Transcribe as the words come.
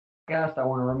podcast. I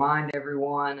want to remind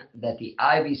everyone that the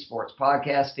Ivy Sports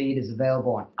podcast feed is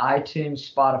available on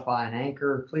iTunes, Spotify, and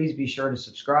Anchor. Please be sure to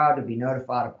subscribe to be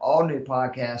notified of all new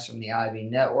podcasts from the Ivy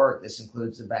Network. This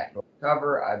includes the Backdoor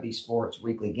Cover, Ivy Sports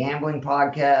Weekly Gambling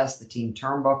Podcast, the Team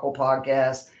Turnbuckle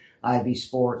Podcast, Ivy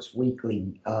Sports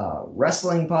Weekly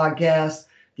Wrestling Podcast,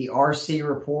 the RC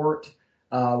Report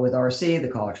with RC, the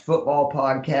College Football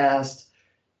Podcast,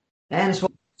 and as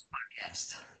well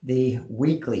as the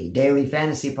weekly daily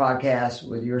fantasy podcast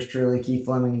with yours truly, Keith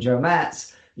Fleming and Joe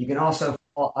Matz. You can also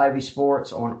follow Ivy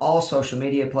Sports on all social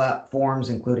media platforms,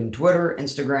 including Twitter,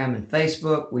 Instagram, and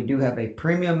Facebook. We do have a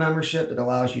premium membership that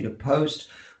allows you to post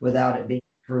without it being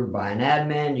approved by an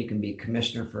admin. You can be a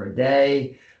commissioner for a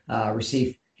day,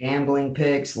 receive gambling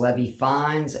picks, levy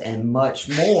fines, and much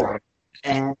more.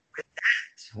 And with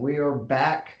that, we are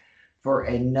back for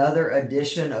another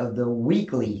edition of the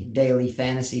weekly daily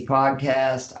fantasy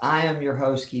podcast. I am your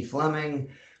host, Keith Fleming.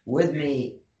 With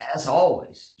me, as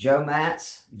always, Joe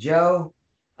Matz. Joe,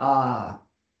 I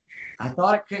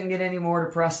thought it couldn't get any more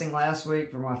depressing last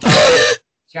week for my Falcons.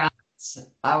 Giants.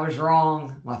 I was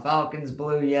wrong. My Falcons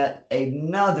blew yet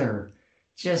another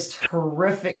just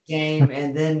horrific game.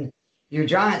 And then your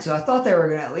Giants, so I thought they were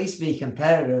going to at least be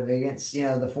competitive against,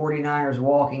 the 49ers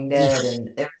Walking Dead, and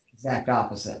it was the exact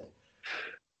opposite.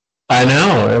 I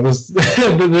know. It was.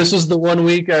 This was the 1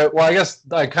 week. I guess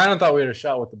I kind of thought we had a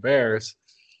shot with the Bears,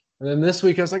 and then this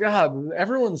week I was like,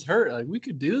 everyone's hurt. Like, we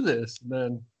could do this. And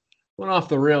then went off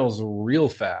the rails real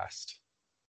fast.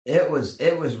 It was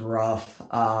rough.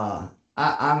 I'm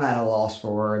at a loss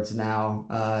for words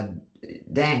now.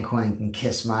 Dan Quinn can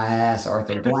kiss my ass.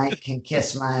 Arthur Blank can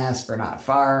kiss my ass for not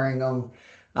firing him.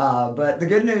 But the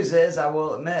good news is, I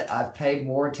will admit, I've paid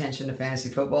more attention to fantasy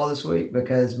football this week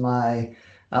because my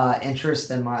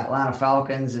interest in my Atlanta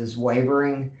Falcons is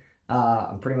wavering.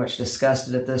 I'm pretty much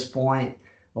disgusted at this point.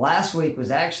 Last week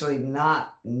was actually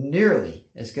not nearly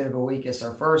as good of a week as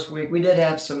our first week. We did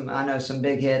have some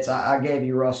big hits. I gave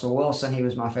you Russell Wilson. He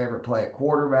was my favorite play at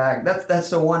quarterback. That's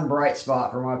the one bright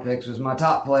spot for my picks, was my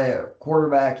top play at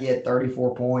quarterback. He had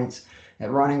 34 points.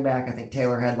 At running back, I think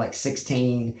Taylor had like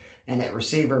 16. And at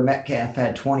receiver, Metcalf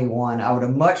had 21. I would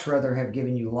have much rather have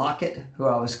given you Lockett, who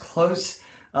I was close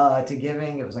to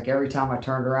giving. It was like every time I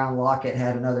turned around, Lockett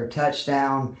had another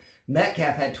touchdown.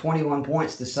 Metcalf had 21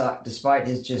 points despite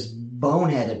his just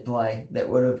boneheaded play that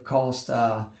would have cost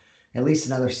at least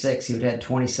another 6. He would have had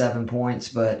 27 points,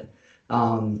 but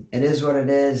it is what it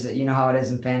is. You know how it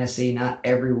is in fantasy. Not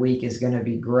every week is going to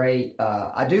be great.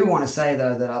 I do want to say,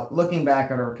 though, that looking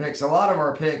back at our picks, a lot of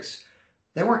our picks,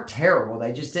 they weren't terrible.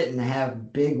 They just didn't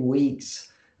have big weeks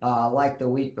like the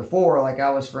week before. Like I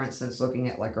was, for instance, looking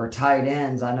at like our tight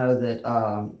ends. I know that,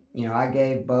 I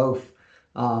gave both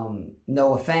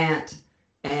Noah Fant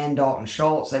and Dalton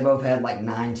Schultz. They both had like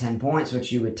 9-10 points, which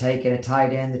you would take at a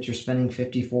tight end that you're spending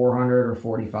 $5,400 or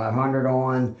 $4,500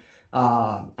 on.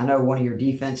 I know one of your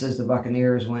defenses, the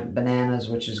Buccaneers, went bananas,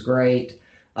 which is great.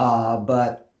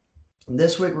 But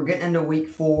this week we're getting into week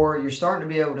 4. You're starting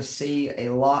to be able to see a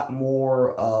lot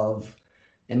more of,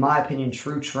 in my opinion,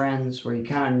 true trends where you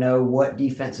kind of know what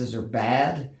defenses are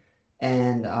bad.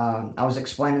 And I was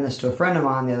explaining this to a friend of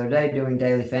mine the other day doing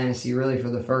daily fantasy really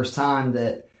for the first time,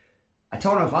 that I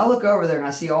told him, if I look over there and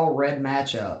I see all red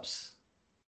matchups,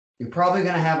 you're probably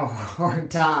going to have a hard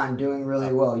time doing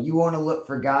really well. You want to look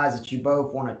for guys that you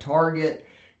both want to target,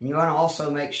 and you want to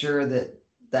also make sure that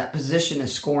that position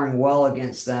is scoring well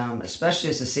against them,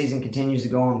 especially as the season continues to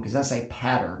go on, because that's a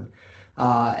pattern.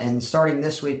 And starting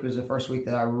this week was the first week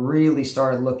that I really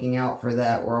started looking out for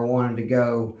that, where I wanted to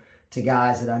go to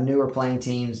guys that I knew were playing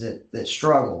teams that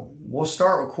struggle. We'll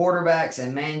start with quarterbacks,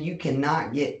 and man, you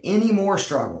cannot get any more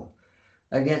struggle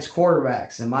against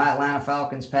quarterbacks than my Atlanta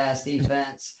Falcons pass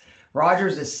defense.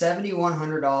 Rodgers is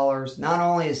 $7,100. Not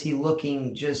only is he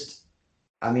looking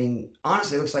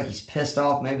honestly, it looks like he's pissed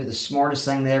off. Maybe the smartest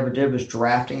thing they ever did was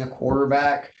drafting a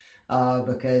quarterback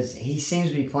because he seems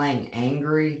to be playing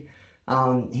angry.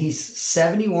 He's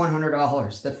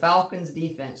 $7,100. The Falcons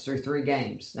defense through 3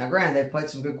 games. Now, granted, they've played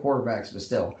some good quarterbacks, but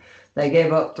still. They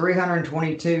gave up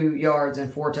 322 yards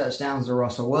and 4 touchdowns to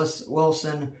Russell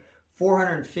Wilson,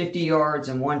 450 yards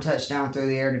and 1 touchdown through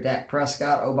the air to Dak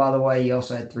Prescott. Oh, by the way, he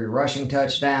also had 3 rushing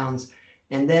touchdowns.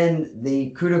 And then the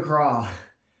coup de grace,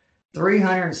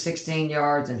 316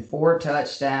 yards and 4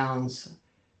 touchdowns.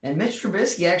 And Mitch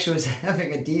Trubisky actually was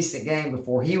having a decent game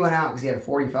before he went out because he had a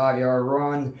 45-yard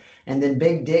run. And then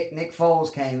Big Dick Nick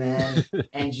Foles came in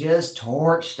and just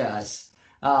torched us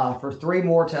for 3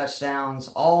 more touchdowns,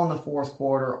 all in the fourth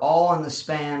quarter, all in the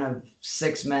span of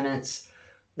 6 minutes.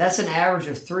 That's an average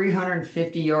of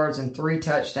 350 yards and 3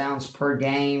 touchdowns per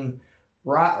game.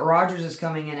 Rodgers is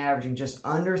coming in averaging just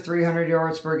under 300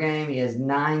 yards per game. He has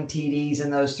 9 TDs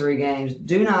in those 3 games.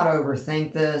 Do not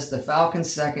overthink this. The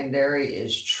Falcons secondary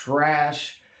is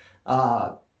trash.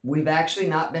 We've actually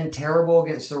not been terrible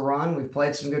against the run. We've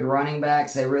played some good running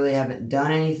backs. They really haven't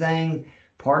done anything.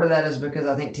 Part of that is because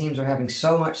I think teams are having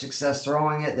so much success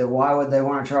throwing it that why would they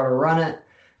want to try to run it?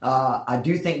 I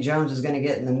do think Jones is going to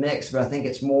get in the mix, but I think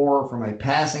it's more from a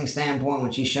passing standpoint,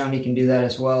 which he's shown he can do that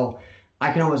as well.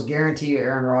 I can almost guarantee you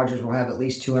Aaron Rodgers will have at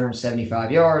least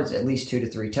 275 yards, at least 2 to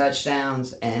 3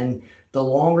 touchdowns. And the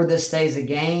longer this stays a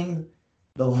game,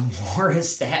 the more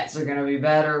his stats are going to be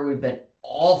better. We've been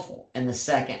awful in the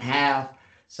second half.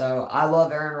 So I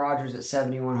love Aaron Rodgers at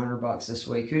 $7,100 this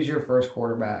week. Who's your first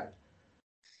quarterback?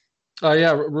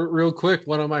 Yeah, real quick,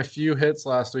 one of my few hits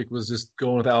last week was just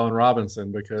going with Allen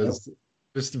Robinson because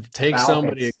just to take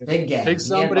Falcons. Big game. Take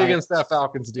somebody against that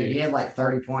Falcons team. He had like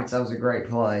 30 points. That was a great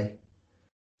play.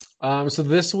 So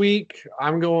this week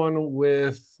I'm going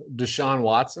with Deshaun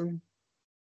Watson.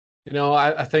 You know,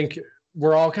 I think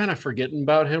we're all kind of forgetting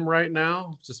about him right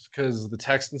now just because the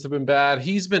Texans have been bad.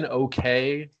 He's been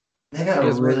okay. They got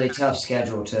a really tough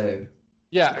schedule too.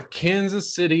 Yeah,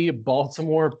 Kansas City,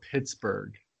 Baltimore,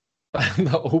 Pittsburgh.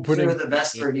 The opening. Two of the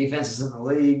best three defenses in the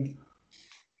league.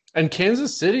 And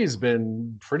Kansas City's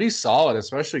been pretty solid,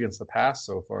 especially against the pass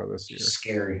so far this year.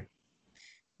 Scary.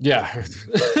 Yeah.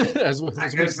 as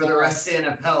good for the rest of the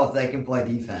NFL if they can play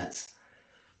defense.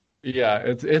 Yeah,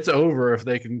 it's over if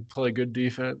they can play good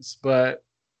defense. But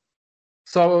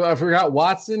so I forgot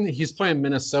Watson. He's playing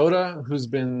Minnesota, who's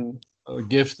been a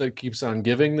gift that keeps on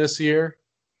giving this year.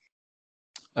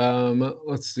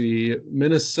 Let's see.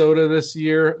 Minnesota this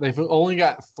year, they've only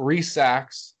got 3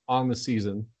 sacks on the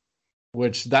season,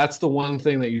 which that's the one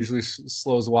thing that usually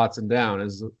slows Watson down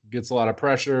is gets a lot of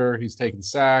pressure. He's taking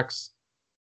sacks.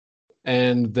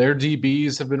 And their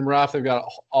DBs have been rough. They've got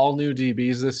all new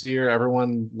DBs this year.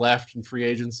 Everyone left in free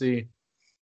agency.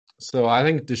 So I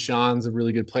think Deshaun's a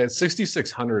really good play. It's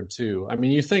 6,600 too. I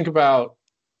mean, you think about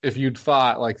if you'd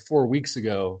thought like 4 weeks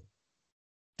ago,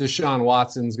 Deshaun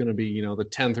Watson's going to be, you know, the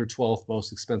 10th or 12th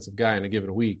most expensive guy in a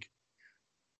given week.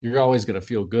 You're always going to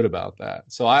feel good about that.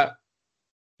 So I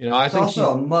it's think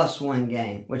also a must-win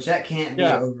game, which that can't be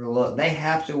overlooked. They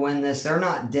have to win this. They're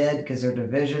not dead because their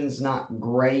division's not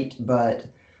great, but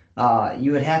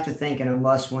you would have to think in a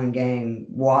must-win game,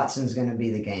 Watson's going to be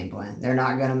the game plan. They're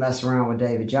not going to mess around with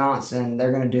David Johnson.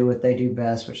 They're going to do what they do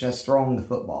best, which is throwing the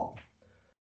football.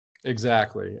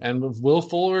 Exactly. And Will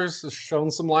Fuller's shown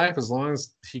some life as long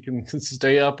as he can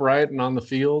stay upright and on the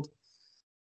field.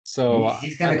 So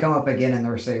he's going to come up again in the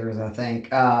receivers, I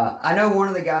think. I know one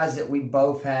of the guys that we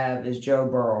both have is Joe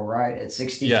Burrow, right, at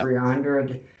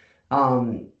 6,300.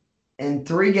 In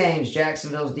 3 games,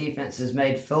 Jacksonville's defense has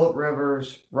made Phillip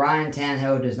Rivers, Ryan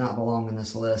Tannehill does not belong in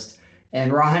this list,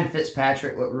 and Ryan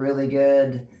Fitzpatrick look really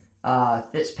good.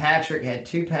 Fitzpatrick had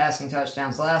 2 passing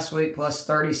touchdowns last week, plus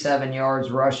 37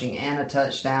 yards rushing and a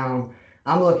touchdown.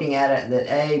 I'm looking at it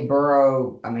that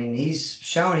Burrow, I mean, he's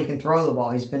shown he can throw the ball.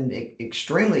 He's been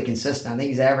extremely consistent. I think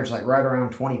he's averaged like right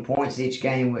around 20 points each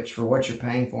game, which for what you're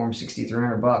paying for him,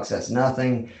 $6,300, that's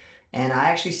nothing. And I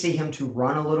actually see him to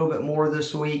run a little bit more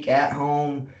this week at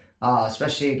home,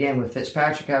 especially again with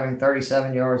Fitzpatrick having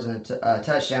 37 yards and a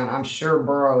touchdown. I'm sure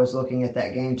Burrow is looking at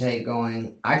that game tape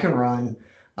going, I can run.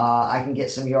 I can get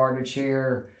some yardage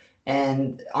here.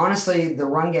 And honestly, the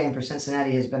run game for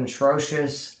Cincinnati has been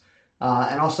atrocious.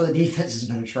 And also the defense has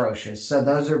been atrocious. So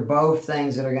those are both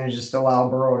things that are going to just allow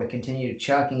Burrow to continue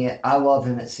chucking it. I love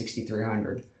him at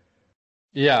 6,300.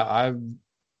 Yeah, I'm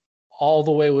all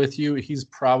the way with you. He's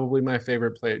probably my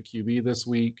favorite play at QB this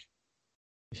week.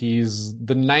 He's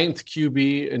the 9th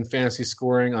QB in fantasy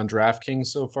scoring on DraftKings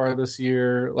so far this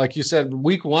year. Like you said,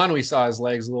 week 1, we saw his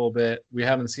legs a little bit. We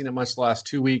haven't seen it much the last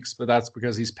 2 weeks, but that's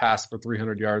because he's passed for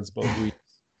 300 yards both weeks.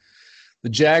 The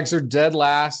Jags are dead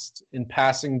last in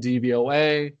passing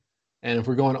DVOA. And if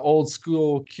we're going old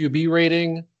school QB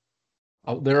rating,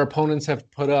 their opponents have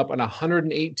put up an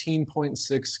 118.6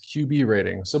 QB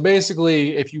rating. So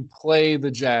basically, if you play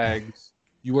the Jags,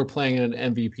 you are playing at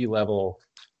an MVP level.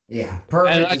 Yeah,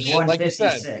 perfect.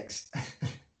 156.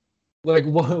 Like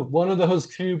one of those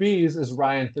QBs is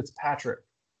Ryan Fitzpatrick.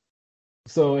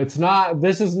 So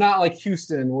this is not like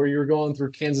Houston where you're going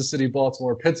through Kansas City,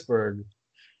 Baltimore, Pittsburgh.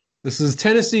 This is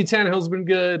Tennessee. Tannehill's been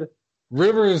good.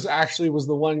 Rivers actually was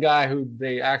the one guy who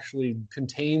they actually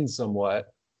contained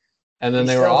somewhat. And then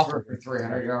they were off for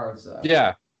 300 yards.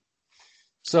 Yeah.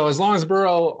 So as long as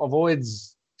Burrow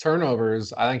avoids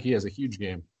turnovers, I think he has a huge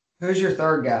game. Who's your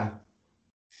third guy?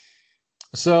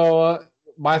 So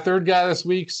my third guy this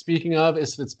week, speaking of,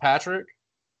 is Fitzpatrick.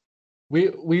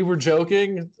 We were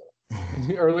joking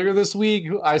earlier this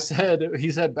week.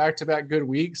 He said back-to-back good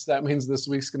weeks. That means this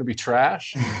week's going to be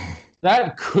trash.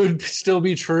 That could still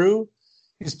be true.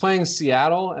 He's playing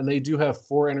Seattle, and they do have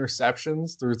 4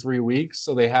 interceptions through 3 weeks,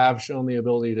 so they have shown the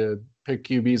ability to pick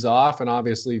QBs off, and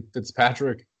obviously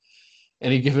Fitzpatrick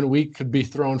any given week could be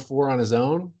thrown 4 on his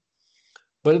own.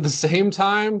 But at the same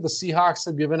time, the Seahawks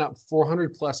have given up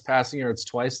 400-plus passing yards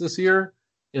twice this year.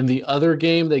 In the other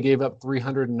game, they gave up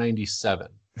 397.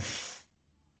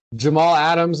 Jamal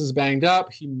Adams is banged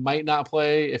up. He might not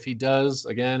play. If he does,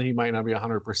 again, he might not be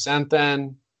 100%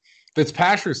 then.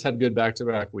 Fitzpatrick's had good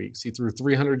back-to-back weeks. He threw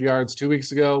 300 yards 2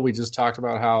 weeks ago. We just talked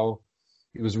about how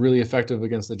he was really effective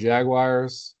against the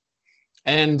Jaguars.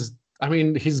 And, I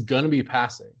mean, he's going to be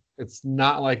passing. It's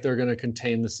not like they're going to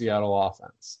contain the Seattle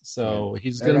offense. So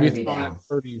he's going to be thrown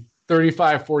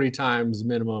 35, 40 times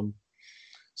minimum.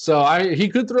 So he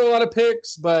could throw a lot of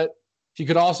picks, but he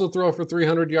could also throw for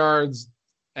 300 yards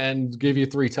and give you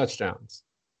 3 touchdowns.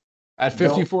 At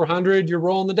 5,400, you're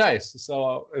rolling the dice.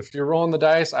 So if you're rolling the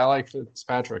dice, I like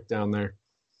Fitzpatrick down there.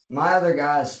 My other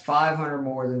guy is 500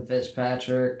 more than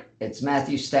Fitzpatrick. It's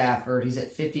Matthew Stafford. He's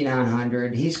at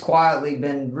 5,900. He's quietly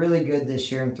been really good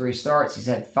this year in 3 starts. He's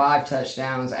had 5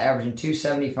 touchdowns, averaging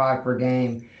 275 per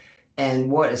game.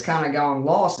 And what has kind of gone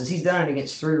lost is he's done it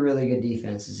against 3 really good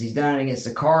defenses. He's done it against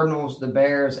the Cardinals, the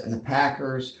Bears, and the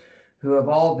Packers, who have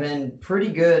all been pretty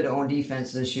good on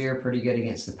defense this year, pretty good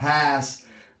against the pass.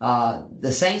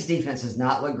 The Saints defense has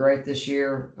not looked great this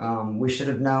year. We should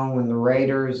have known when the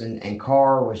Raiders and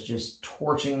Carr was just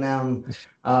torching them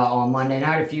on Monday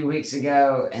night a few weeks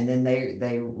ago, and then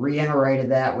they reiterated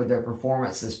that with their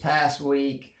performance this past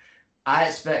week. I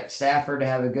expect Stafford to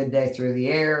have a good day through the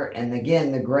air. And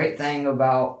again, the great thing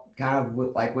about kind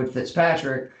of like with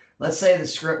Fitzpatrick, let's say the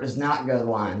script does not go the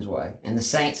Lions' way and the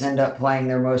Saints end up playing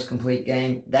their most complete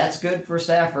game. That's good for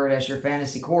Stafford as your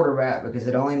fantasy quarterback because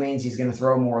it only means he's going to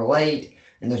throw more late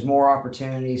and there's more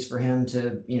opportunities for him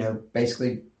to,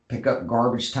 basically pick up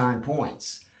garbage time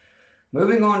points.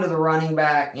 Moving on to the running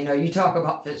back, you talk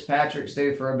about Fitzpatrick's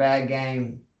due for a bad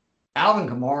game. Alvin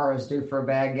Kamara is due for a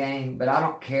bad game, but I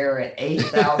don't care. At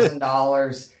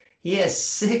 $8,000, he has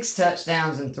 6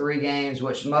 touchdowns in 3 games,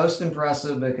 which most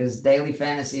impressive because daily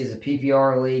fantasy is a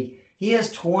PPR league. He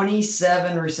has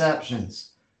 27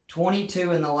 receptions,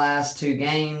 22 in the last 2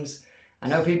 games. I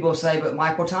know people say, but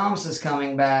Michael Thomas is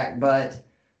coming back, but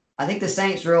I think the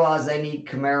Saints realize they need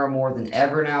Kamara more than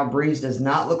ever now. Breeze does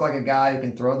not look like a guy who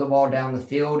can throw the ball down the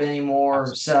field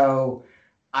anymore, so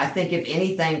I think if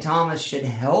anything, Thomas should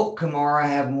help Kamara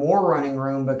have more running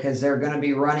room because they're going to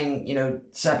be running,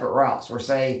 separate routes. Or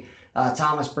say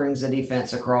Thomas brings the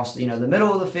defense across, the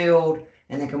middle of the field,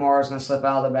 and then Kamara's going to slip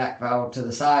out of the backfield to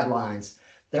the sidelines.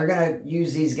 They're going to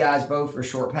use these guys both for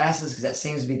short passes because that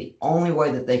seems to be the only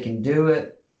way that they can do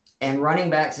it. And running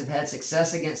backs have had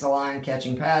success against the line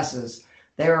catching passes.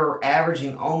 They're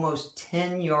averaging almost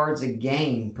 10 yards a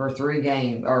game per 3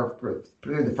 games, or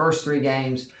through the first 3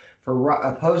 games. For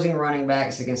opposing running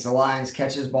backs against the Lions,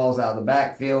 catches balls out of the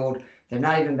backfield. They've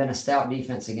not even been a stout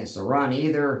defense against the run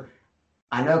either.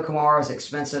 I know Kamara is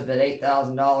expensive at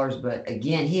 $8,000, but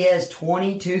again, he has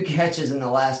 22 catches in the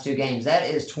last 2 games. That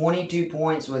is 22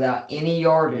 points without any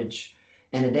yardage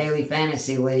in a daily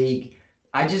fantasy league.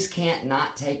 I just can't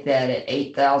not take that at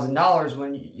 $8,000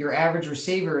 when your average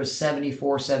receiver is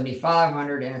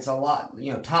 7,500 and it's a lot,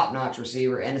 top-notch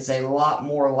receiver, and it's a lot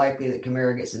more likely that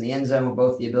Kamara gets in the end zone with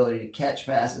both the ability to catch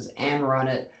passes and run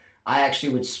it. I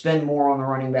actually would spend more on the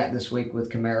running back this week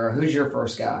with Kamara. Who's your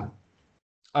first guy?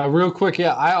 Real quick,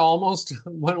 I almost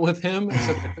went with him,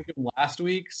 except I took him last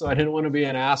week, so I didn't want to be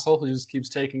an asshole who just keeps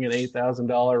taking an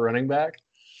 $8,000 running back.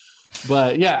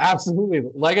 But yeah, absolutely.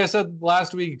 Like I said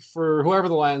last week, for whoever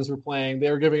the Lions were playing,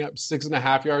 they were giving up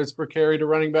 6.5 yards per carry to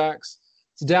running backs.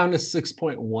 It's down to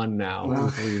 6.1 now in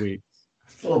 3 weeks.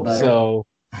 A little better. So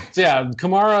yeah,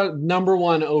 Kamara, number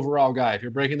 1 overall guy. If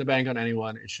you're breaking the bank on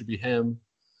anyone, it should be him.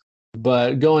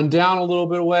 But going down a little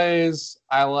bit of ways,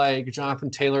 I like Jonathan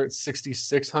Taylor at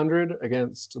 6,600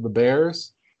 against the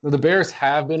Bears. Now, the Bears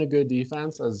have been a good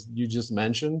defense, as you just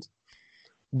mentioned.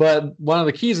 But one of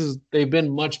the keys is they've been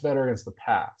much better against the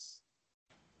pass.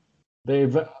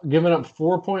 They've given up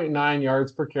 4.9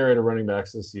 yards per carry to running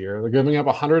backs this year. They're giving up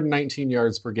 119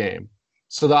 yards per game.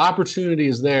 So the opportunity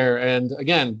is there. And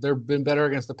again, they've been better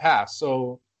against the pass.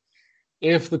 So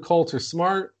if the Colts are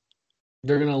smart,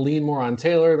 they're going to lean more on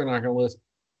Taylor. They're not going to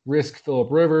risk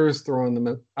Phillip Rivers throwing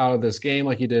them out of this game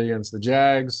like he did against the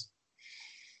Jags.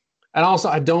 And also,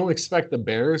 I don't expect the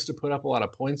Bears to put up a lot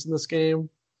of points in this game.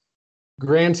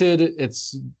 Granted,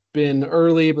 it's been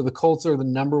early, but the Colts are the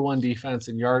number one defense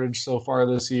in yardage so far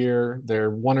this year. They're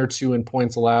 1 or 2 in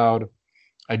points allowed.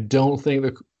 I don't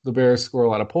think the Bears score a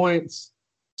lot of points.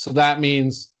 So that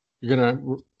means you're going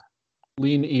to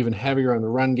lean even heavier on the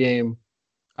run game.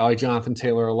 I like Jonathan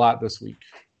Taylor a lot this week.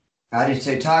 I do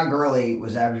too. Todd Gurley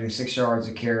was averaging 6 yards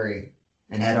a carry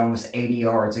and had almost 80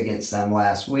 yards against them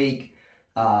last week.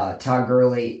 Todd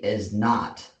Gurley is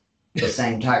not the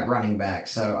same type running back.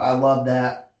 So I love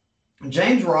that.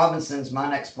 James Robinson's my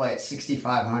next play at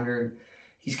 6,500.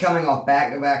 He's coming off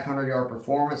back-to-back 100-yard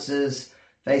performances,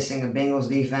 facing a Bengals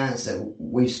defense that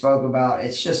we spoke about.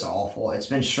 It's just awful. It's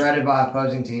been shredded by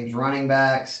opposing teams' running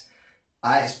backs.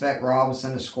 I expect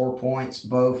Robinson to score points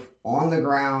both on the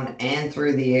ground and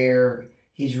through the air.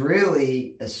 He's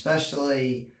really,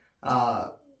 especially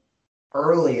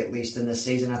early at least in this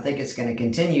season, I think it's going to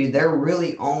continue. They're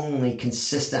really only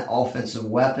consistent offensive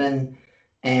weapon,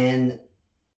 and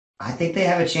I think they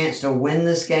have a chance to win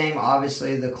this game.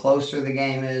 Obviously, the closer the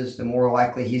game is, the more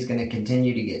likely he's going to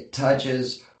continue to get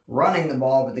touches running the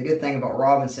ball. But the good thing about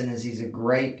Robinson is he's a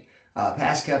great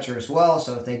pass catcher as well.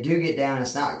 So if they do get down,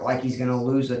 it's not like he's going to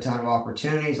lose a ton of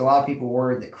opportunities. A lot of people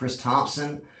worried that Chris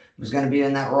Thompson was going to be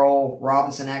in that role.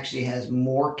 Robinson actually has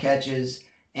more catches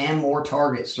and more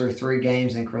targets through 3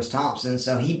 games than Chris Thompson.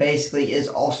 So he basically is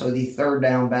also the third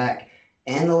down back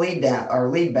and the lead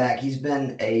back. He's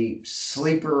been a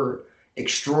sleeper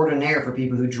extraordinaire for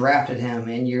people who drafted him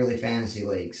in yearly fantasy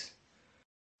leagues.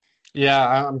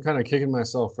 Yeah, I'm kind of kicking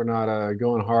myself for not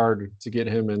going hard to get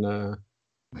him in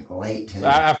like late too.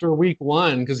 After week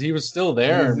 1, because he was still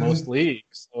there in most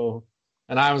leagues. So,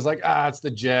 and I was like, it's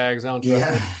the Jags. I don't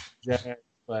trust the Jags.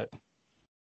 But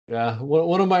yeah,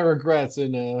 one of my regrets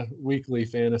in weekly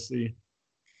fantasy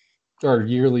or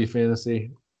yearly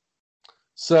fantasy.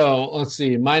 So let's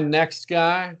see. My next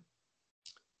guy,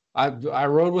 I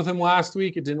rode with him last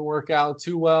week. It didn't work out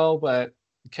too well, but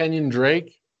Kenyon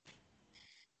Drake.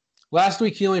 Last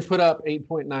week, he only put up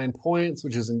 8.9 points,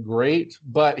 which isn't great,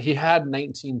 but he had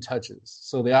 19 touches.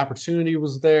 So the opportunity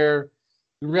was there.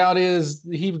 The reality is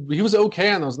he was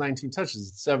okay on those 19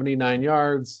 touches, 79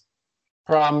 yards.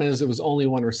 Problem is it was only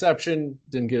 1 reception,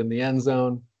 didn't get in the end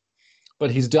zone.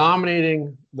 But he's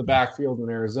dominating the backfield in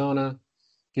Arizona.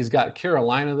 He's got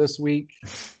Carolina this week.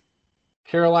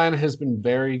 Carolina has been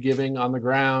very giving on the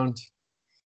ground.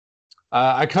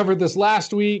 I covered this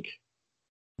last week.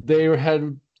 They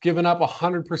had given up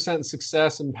 100%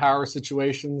 success in power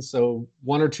situations. So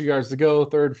 1 or 2 yards to go,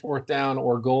 3rd, 4th down,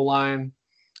 or goal line.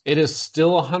 It is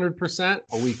still 100%.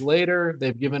 A week later,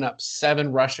 they've given up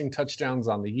 7 rushing touchdowns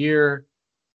on the year.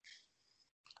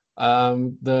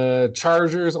 The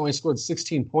Chargers only scored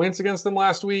 16 points against them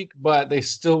last week, but they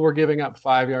still were giving up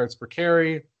 5 yards per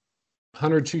carry,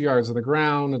 102 yards on the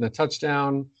ground, and a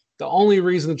touchdown. The only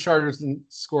reason the Chargers didn't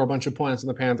score a bunch of points in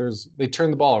the Panthers, they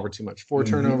turned the ball over too much. 4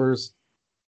 turnovers.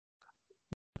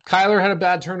 Kyler had a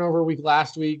bad turnover week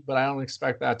last week, but I don't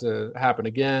expect that to happen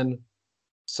again.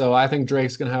 So I think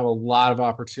Drake's going to have a lot of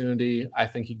opportunity. I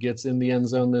think he gets in the end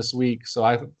zone this week. So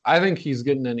I think he's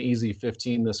getting an easy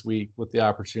 15 this week with the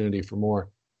opportunity for more.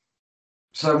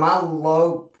 So my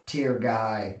low tier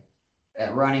guy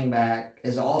at running back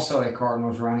is also a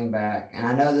Cardinals running back. And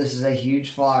I know this is a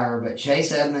huge flyer, but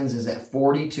Chase Edmonds is at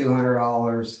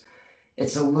 $4,200.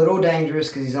 It's a little dangerous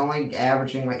because he's only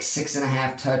averaging like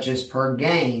 6.5 touches per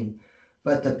game.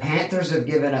 But the Panthers have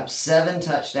given up 7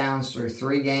 touchdowns through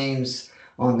 3 games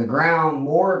on the ground.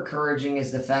 More encouraging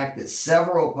is the fact that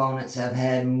several opponents have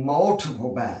had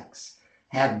multiple backs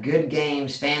have good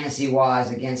games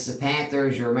fantasy-wise against the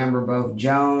Panthers. You remember both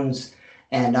Jones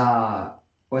and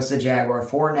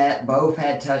Fournette both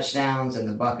had touchdowns in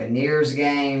the Buccaneers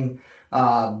game.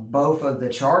 Both of the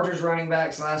Chargers running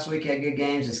backs last week had good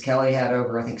games, as Kelly had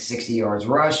over, I think, 60 yards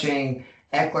rushing.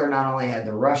 Eckler not only had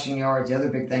the rushing yards, the other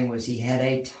big thing was he had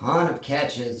a ton of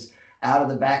catches out of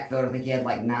the backfield. I think he had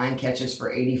like 9 catches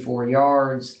for 84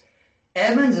 yards.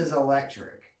 Edmonds is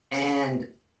electric, and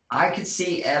I could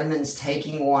see Edmonds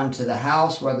taking one to the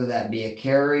house, whether that be a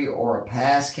carry or a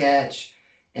pass catch.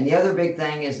 And the other big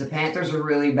thing is the Panthers are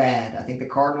really bad. I think the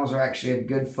Cardinals are actually a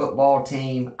good football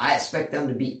team. I expect them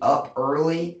to be up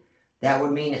early. That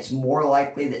would mean it's more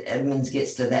likely that Edmonds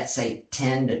gets to that, say,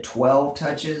 10 to 12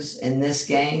 touches in this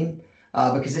game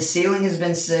because the ceiling has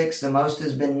been 6. The most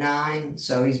has been 9.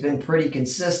 So he's been pretty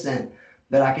consistent.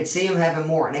 But I could see him having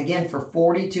more. And again, for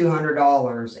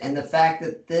 $4,200 and the fact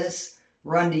that this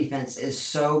run defense is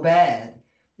so bad,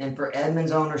 and for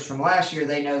Edmonds owners from last year,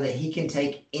 they know that he can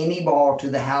take any ball to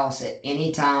the house at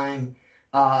any time.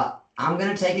 I'm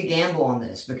going to take a gamble on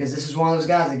this because this is one of those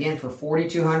guys, again, for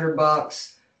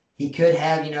 $4,200. he could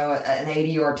have, an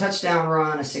 80-yard touchdown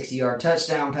run, a 60-yard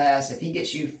touchdown pass. If he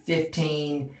gets you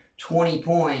 15, 20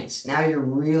 points, now you're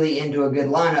really into a good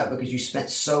lineup because you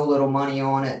spent so little money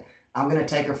on it. I'm going to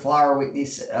take a flyer week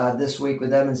this week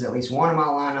with Evans, at least one of my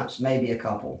lineups, maybe a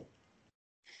couple.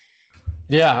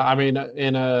 Yeah, I mean,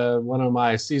 in one of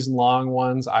my season-long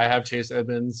ones, I have Chase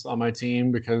Edmonds on my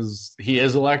team because he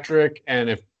is electric, and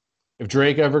if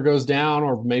Drake ever goes down,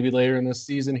 or maybe later in this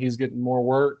season he's getting more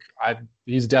work,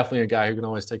 he's definitely a guy who can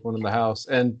always take one in the house.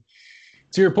 And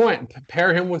to your point,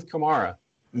 pair him with Kamara.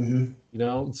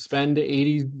 Mm-hmm. Spend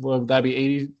 80. Well, that'd be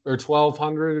 80 or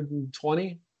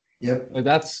 1,220. Yep. Like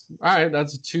that's all right.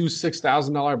 That's two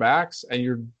 $6,000 backs, and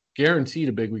you're guaranteed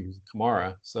a big week with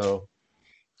Kamara. So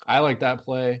I like that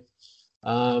play.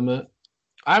 I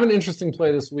have an interesting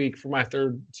play this week for my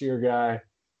third tier guy.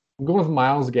 I'm going with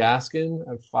Myles Gaskin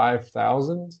at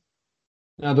 5,000.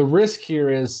 Now the risk here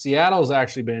is Seattle's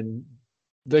actually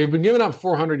they've been giving up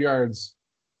 400 yards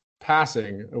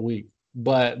passing a week,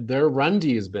 but their run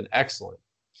D has been excellent.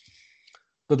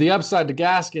 But the upside to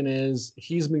Gaskin is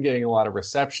he's been getting a lot of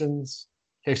receptions.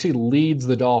 He actually leads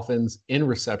the Dolphins in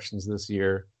receptions this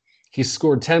year. He's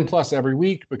scored 10 plus every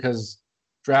week because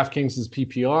DraftKings is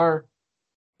PPR.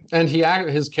 And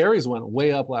his carries went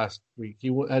way up last week.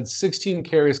 He had 16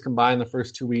 carries combined the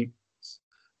first 2 weeks,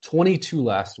 22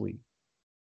 last week.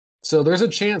 So there's a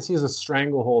chance he's a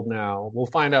stranglehold now. We'll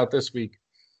find out this week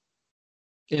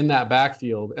in that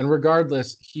backfield. And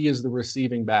regardless, he is the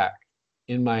receiving back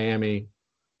in Miami.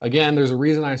 Again, there's a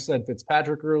reason I said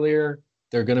Fitzpatrick earlier.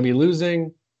 They're going to be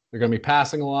losing. They're going to be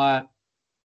passing a lot.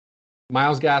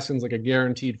 Myles Gaskin's like a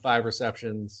guaranteed 5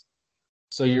 receptions.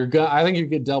 So I think you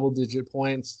get double-digit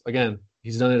points. Again,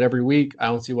 he's done it every week. I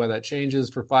don't see why that changes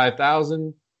for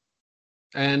 5,000.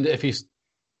 And if he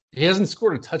hasn't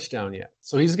scored a touchdown yet,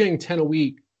 so he's getting 10 a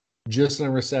week just on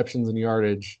receptions and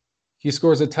yardage. He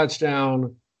scores a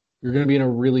touchdown, you're going to be in a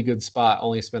really good spot,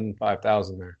 only spending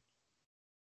 5,000 there.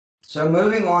 So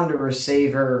moving on to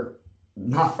receiver,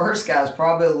 my first guy is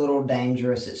probably a little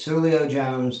dangerous. It's Julio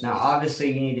Jones. Now, obviously,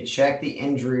 you need to check the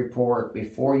injury report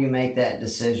before you make that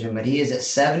decision, but he is at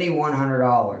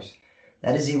 $7,100.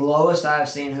 That is the lowest I've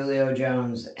seen Julio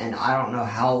Jones, and I don't know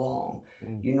how long.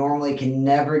 You normally can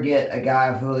never get a guy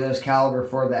of Julio's caliber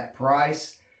for that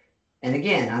price. And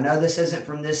again, I know this isn't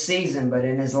from this season, but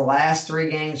in his last 3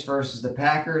 games versus the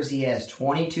Packers, he has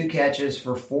 22 catches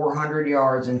for 400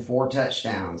 yards and 4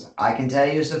 touchdowns. I can tell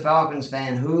you as a Falcons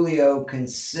fan, Julio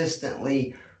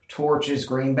consistently torches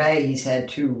Green Bay. He's had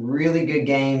 2 really good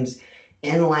games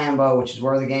in Lambeau, which is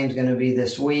where the game's going to be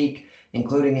this week,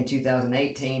 including in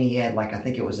 2018. He had I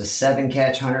think it was a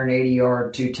 7-catch,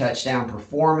 180-yard, 2-touchdown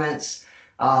performance.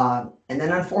 And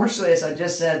then unfortunately, as I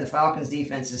just said, the Falcons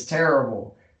defense is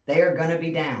terrible. They are going to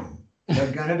be down.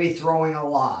 They're going to be throwing a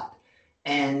lot.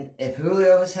 And if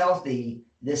Julio is healthy,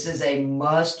 this is a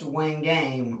must-win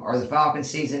game, or the Falcons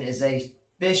season is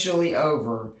officially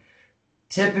over.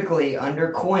 Typically,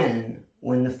 under Quinn,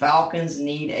 when the Falcons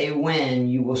need a win,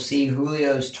 you will see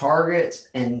Julio's targets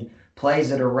and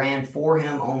plays that are ran for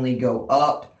him only go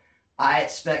up. I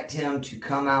expect him to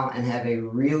come out and have a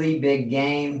really big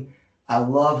game. I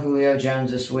love Julio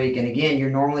Jones this week. And again, you're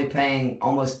normally paying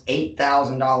almost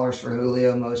 $8,000 for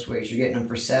Julio most weeks. You're getting him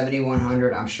for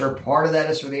 $7,100. I'm sure part of that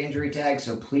is for the injury tag,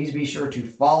 so please be sure to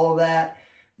follow that.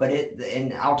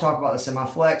 And I'll talk about this in my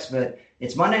flex, but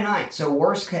it's Monday night. So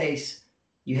worst case,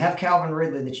 you have Calvin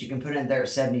Ridley that you can put in there at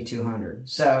 $7,200.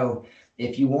 So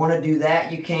if you want to do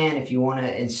that, you can. If you want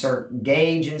to insert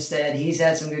Gage instead, he's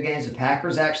had some good games. The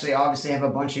Packers actually obviously have a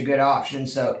bunch of good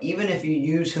options. So even if you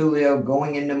use Julio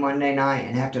going into Monday night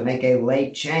and have to make a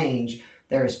late change,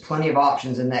 there is plenty of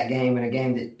options in that game, and a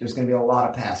game that there's going to be a lot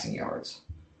of passing yards.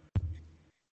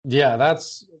 Yeah,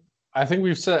 I think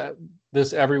we've said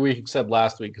this every week except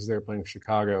last week because they were playing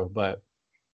Chicago. But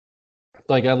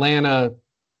Atlanta,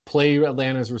 play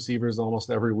Atlanta's receivers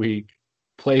almost every week.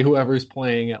 Play whoever's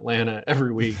playing Atlanta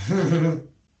every week.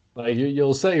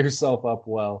 You'll set yourself up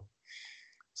well.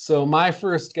 So my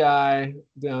first guy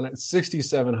down at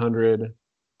 6,700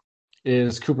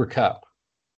 is Cooper Kupp.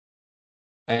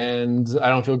 And I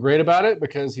don't feel great about it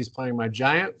because he's playing my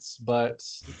Giants, but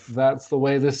that's the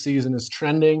way this season is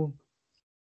trending.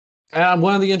 And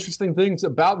one of the interesting things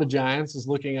about the Giants is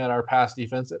looking at our pass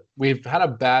defense. We've had a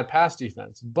bad pass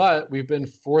defense, but we've been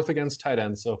 4th against tight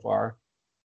ends so far.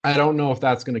 I don't know if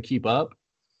that's going to keep up,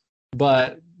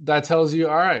 but that tells you,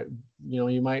 all right,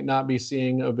 you might not be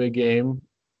seeing a big game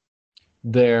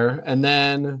there. And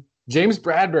then James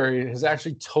Bradbury has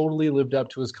actually totally lived up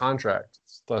to his contract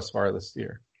thus far this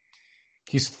year.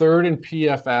 He's 3rd in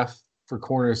PFF for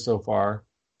corners so far.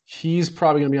 He's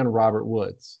probably going to be on Robert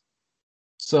Woods.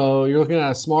 So you're looking at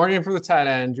a small game for the tight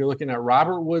end. You're looking at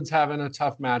Robert Woods having a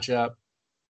tough matchup.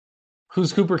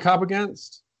 Who's Cooper Kupp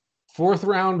against? Fourth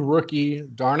round rookie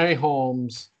Darnay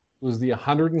Holmes, who's the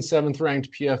 107th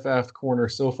ranked PFF corner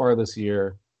so far this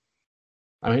year.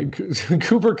 I mean,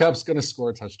 Cooper Kupp's going to score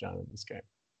a touchdown in this game.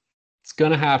 It's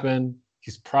going to happen.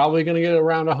 He's probably going to get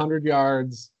around 100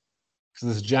 yards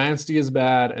because this Giants D is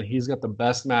bad, and he's got the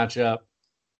best matchup.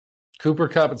 Cooper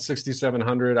Kupp at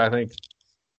 6,700. I think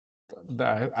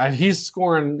he's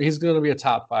scoring. He's going to be a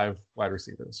top 5 wide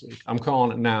receiver this week. I'm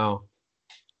calling it now.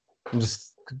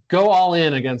 Just go all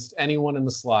in against anyone in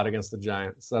the slot against the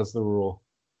Giants. That's the rule.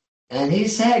 And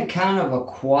he's had kind of a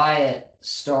quiet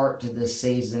start to this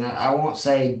season. I won't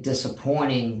say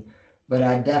disappointing, but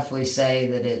I definitely say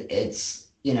that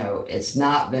it's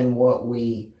not been what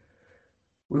we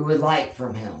would like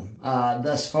from him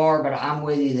thus far. But I'm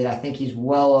with you that I think he's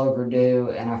well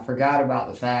overdue. And I forgot about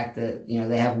the fact that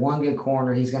they have one good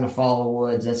corner. He's going to follow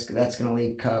Woods. That's going to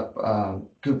leave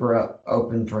Cooper up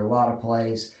open for a lot of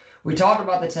plays. We talked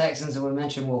about the Texans and we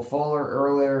mentioned Will Fuller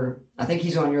earlier. I think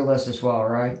he's on your list as well,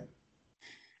 right?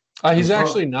 He's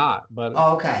actually not, but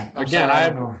okay.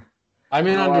 I'm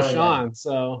in on Deshaun,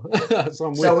 so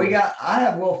I'm with you. I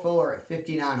have Will Fuller at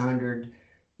 5,900.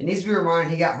 It needs to be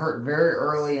reminded he got hurt very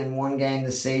early in one game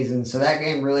this season, so that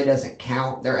game really doesn't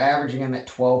count. They're averaging him at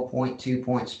 12.2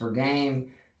 points per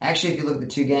game. Actually, if you look at the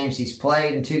 2 games he's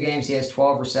played, in 2 games he has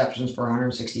 12 receptions for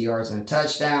 160 yards and a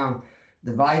touchdown.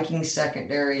 The Vikings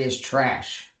secondary is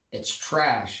trash. It's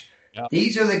trash. Yep.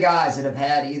 These are the guys that have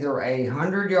had either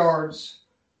 100 yards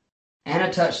and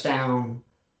a touchdown,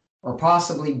 or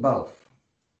possibly both.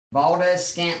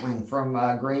 Valdez-Scantling from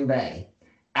Green Bay,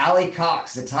 Ali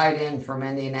Cox, the tight end from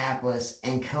Indianapolis,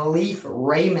 and Khalif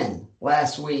Raymond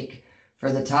last week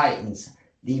for the Titans.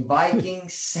 The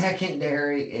Vikings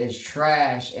secondary is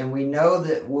trash, and we know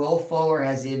that Will Fuller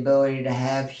has the ability to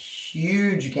have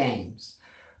huge games.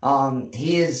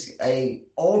 He is a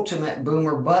ultimate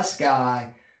boomer bust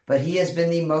guy, but he has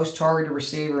been the most targeted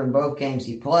receiver in both games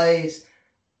he plays.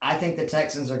 I think the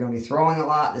Texans are going to be throwing a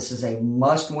lot. This is a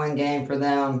must-win game for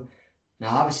them.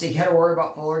 Now, obviously, you got to worry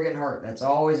about Fuller getting hurt. That's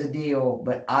always a deal,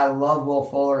 but I love Will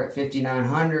Fuller at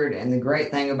 5,900, and the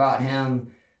great thing about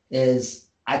him is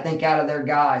I think out of their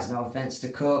guys, no offense to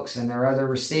Cooks and their other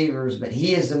receivers, but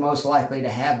he is the most likely to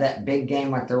have that big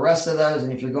game like the rest of those,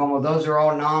 and if you're going, well, those are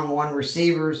all non-1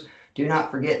 receivers, do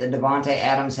not forget that Devontae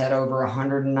Adams had over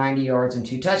 190 yards and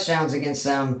 2 touchdowns against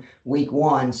them week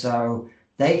 1, so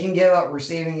they can give up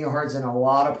receiving yards in a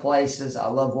lot of places. I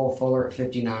love Will Fuller at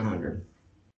 5,900.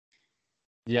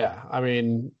 Yeah, I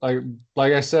mean,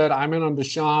 like I said, I'm in on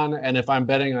Deshaun, and if I'm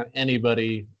betting on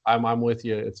anybody, I'm with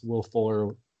you. It's Will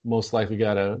Fuller. Most likely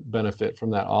got to benefit from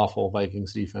that awful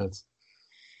Vikings defense.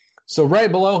 So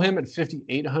right below him at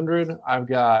 5,800, I've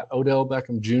got Odell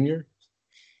Beckham Jr.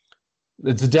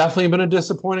 It's definitely been a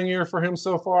disappointing year for him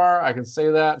so far. I can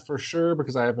say that for sure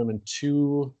because I have him in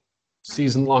 2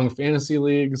 season-long fantasy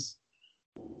leagues.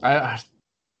 I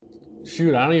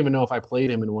don't even know if I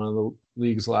played him in one of the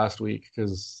leagues last week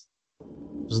because I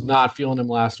was not feeling him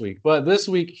last week. But this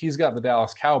week, he's got the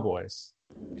Dallas Cowboys.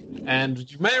 And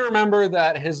you may remember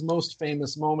that his most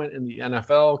famous moment in the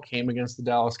NFL came against the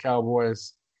Dallas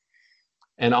Cowboys.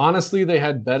 And honestly, they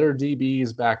had better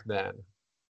DBs back then.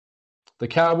 The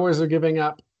Cowboys are giving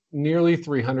up nearly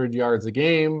 300 yards a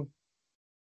game.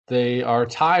 They are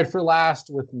tied for last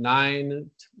with 9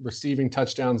 receiving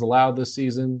touchdowns allowed this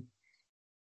season.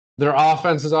 Their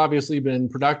offense has obviously been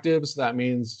productive, so that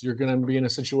means you're going to be in a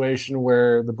situation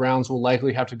where the Browns will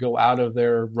likely have to go out of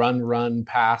their run,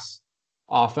 pass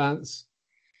offense.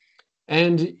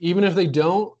 And even if they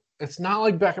don't, it's not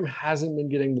like Beckham hasn't been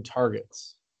getting the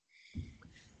targets.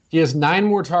 He has 9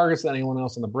 more targets than anyone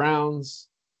else on the Browns.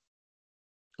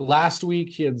 Last week,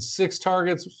 he had 6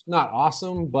 targets. Not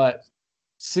awesome, but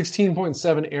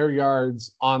 16.7 air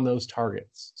yards on those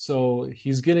targets. So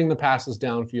he's getting the passes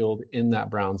downfield in that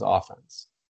Browns offense.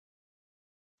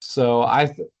 So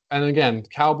and again,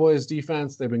 Cowboys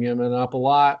defense, they've been giving up a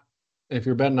lot. If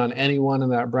you're betting on anyone in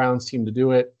that Browns team to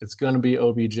do it, it's going to be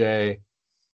OBJ. And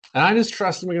I just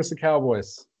trust him against the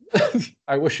Cowboys.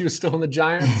 I wish he was still in the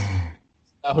Giants.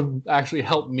 That would actually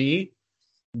help me.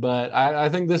 But I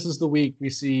think this is the week we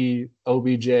see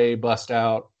OBJ bust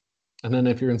out. And then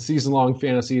if you're in season-long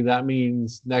fantasy, that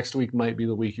means next week might be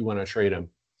the week you want to trade him.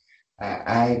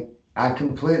 I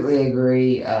completely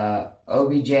agree.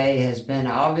 OBJ has been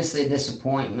obviously a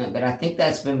disappointment, but I think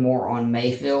that's been more on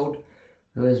Mayfield,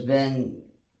 who he's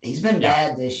been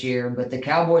bad this year, but the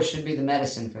Cowboys should be the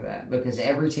medicine for that because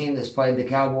every team that's played the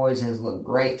Cowboys has looked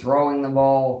great throwing the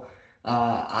ball.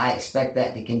 I expect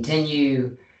that to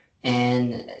continue.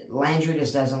 And Landry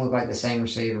just doesn't look like the same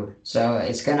receiver. So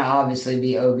it's going to obviously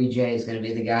be OBJ is going to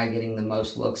be the guy getting the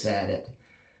most looks at it.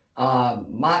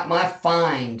 My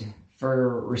find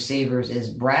for receivers is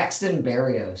Braxton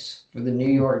Berrios for the New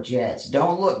York Jets.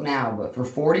 Don't look now, but for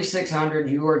 4,600,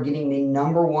 you are getting the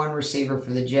number one receiver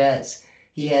for the Jets.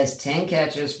 He has 10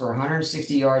 catches for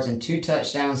 160 yards and 2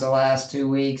 touchdowns the last 2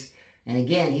 weeks. And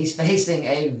again, he's facing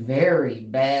a very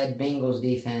bad Bengals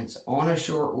defense on a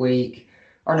short week.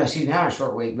 Or no, excuse me, not a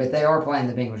short week, but they are playing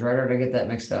the Bengals, right? Or did I get that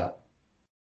mixed up?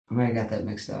 I might have got that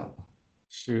mixed up.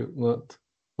 Shoot, look.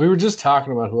 We were just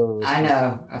talking about whoever was. I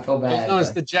know. I feel bad. No,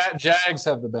 it's the Jags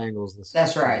have the Bengals this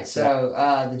That's right. So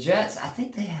the Jets, I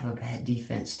think they have a bad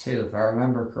defense too, if I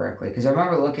remember correctly. Because I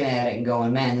remember looking at it and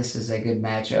going, man, this is a good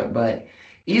matchup. But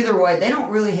either way, they don't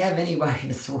really have anybody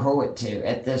to throw it to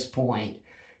at this point.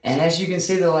 And as you can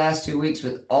see the last 2 weeks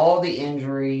with all the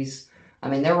injuries, I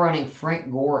mean, they're running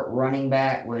Frank Gore at running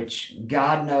back, which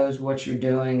God knows what you're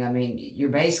doing. I mean, you're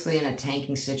basically in a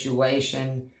tanking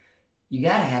situation. You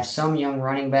got to have some young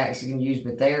running backs you can use,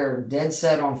 but they are dead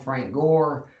set on Frank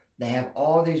Gore. They have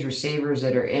all these receivers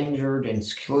that are injured,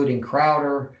 including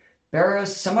Crowder.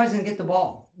 Barrows, somebody's going to get the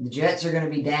ball. The Jets are going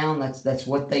to be down. That's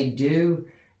what they do.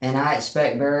 And I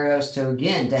expect Barrows to,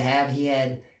 again, he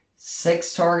had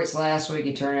 6 targets last week.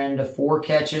 He turned it into 4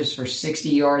 catches for 60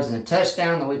 yards and a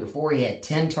touchdown. The week before, he had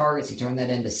 10 targets. He turned that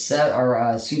into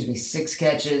 6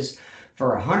 catches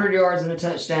for 100 yards and a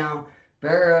touchdown.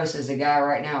 Barrios is a guy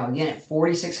right now, again, at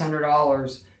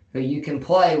 $4,600, who you can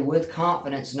play with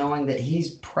confidence knowing that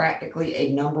he's practically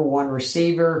a number one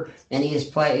receiver, and he is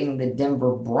playing the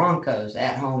Denver Broncos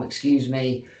at home,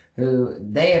 who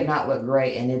they have not looked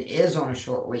great, and it is on a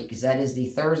short week because that is the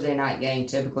Thursday night game.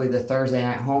 Typically, the Thursday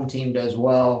night home team does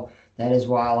well. That is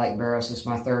why I like Barrios as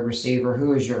my third receiver.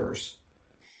 Who is yours?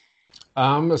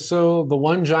 So the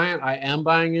one Giant I am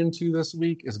buying into this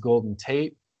week is Golden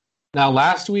Tate. Now,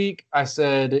 last week I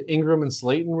said Ingram and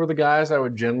Slayton were the guys I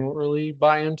would generally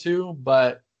buy into,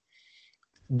 but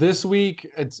this week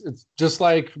it's just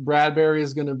like Bradbury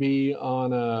is going to be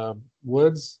on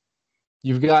Woods.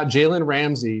 You've got Jalen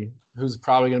Ramsey, who's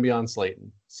probably going to be on Slayton.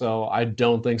 So I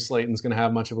don't think Slayton's going to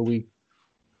have much of a week.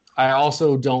 I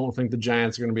also don't think the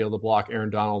Giants are going to be able to block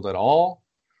Aaron Donald at all.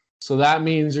 So that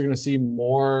means you're going to see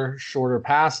more shorter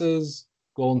passes.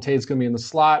 Golden Tate's going to be in the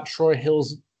slot. Troy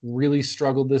Hill's really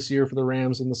struggled this year for the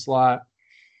Rams in the slot.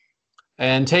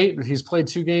 And Tate, he's played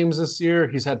 2 games this year.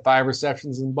 He's had 5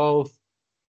 receptions in both.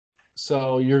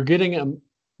 So you're getting a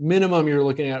minimum, you're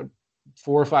looking at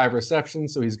 4 or 5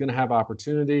 receptions, so he's going to have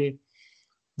opportunity.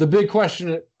 The big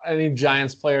question, any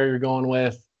Giants player you're going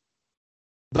with,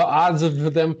 the odds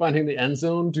of them finding the end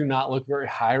zone do not look very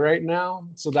high right now.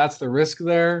 So that's the risk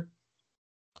there.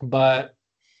 But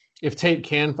if Tate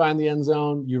can find the end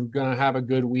zone, you're going to have a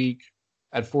good week.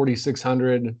 At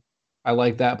 4,600, I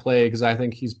like that play because I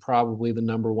think he's probably the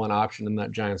number one option in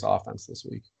that Giants offense this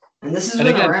week. And this has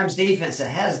been a Rams defense that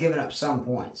has given up some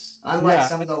points. Unlike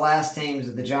some of the last teams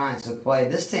that the Giants have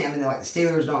played. This team, I mean, like the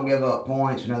Steelers don't give up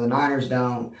points. The Niners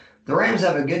don't. The Rams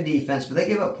have a good defense, but they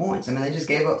give up points. I mean, they just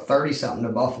gave up 30-something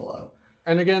to Buffalo.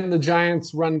 And again, the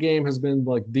Giants' run game has been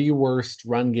like the worst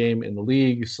run game in the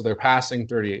league. So they're passing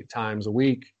 38 times a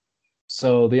week.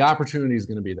 So the opportunity is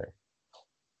going to be there.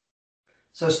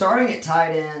 So starting at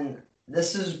tight end,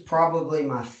 this is probably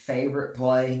my favorite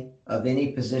play of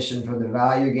any position for the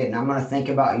value you're getting. I'm going to think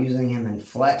about using him in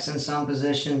flex in some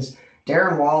positions.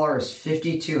 Darren Waller is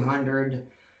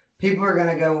 5,200. People are going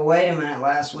to go, wait a minute,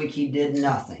 last week he did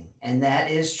nothing. And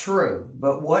that is true.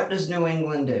 But what does New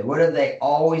England do? What have they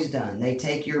always done? They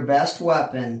take your best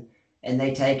weapon and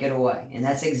they take it away. And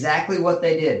that's exactly what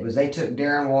they did, was they took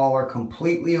Darren Waller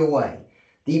completely away.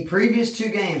 The previous 2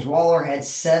 games, Waller had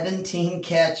 17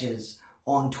 catches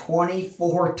on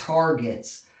 24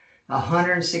 targets,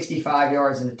 165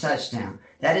 yards and a touchdown.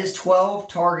 That is 12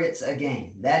 targets a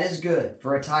game. That is good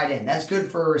for a tight end. That's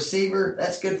good for a receiver.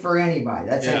 That's good for anybody.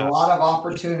 That's a lot of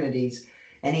opportunities.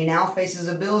 And he now faces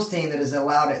a Bills team that has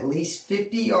allowed at least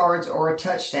 50 yards or a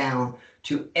touchdown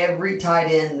to every tight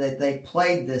end that they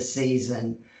played this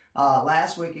season.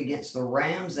 Last week against the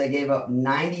Rams, they gave up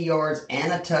 90 yards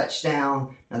and a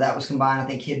touchdown. Now that was combined. I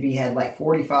think Higbee had like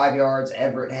 45 yards.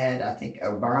 Everett had, I think,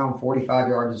 around 45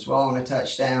 yards as well and a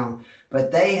touchdown.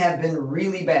 But they have been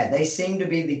really bad. They seem to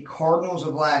be the Cardinals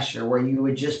of last year, where you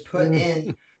would just put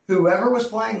in whoever was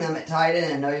playing them at tight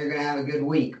end and know you're going to have a good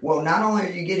week. Well, not only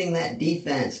are you getting that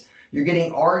defense, you're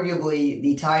getting arguably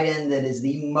the tight end that is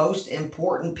the most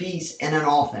important piece in an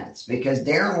offense, because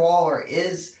Darren Waller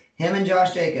is... Him and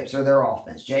Josh Jacobs are their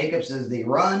offense. Jacobs is the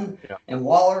run, and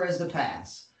Waller is the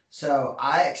pass. So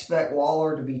I expect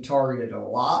Waller to be targeted a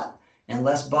lot.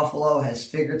 unless Buffalo has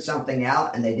figured something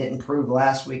out, and they didn't prove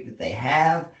last week that they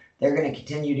have. They're going to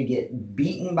continue to get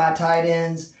beaten by tight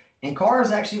ends. And Carr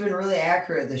has actually been really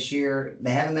accurate this year.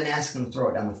 They haven't been asking him to throw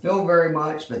it down the field very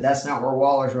much, but that's not where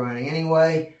Waller's running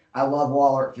anyway. I love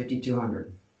Waller at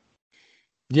 5,200.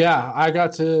 Yeah, I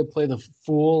got to play the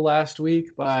fool last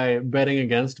week by betting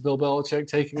against Bill Belichick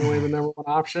taking away the number one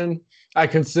option. I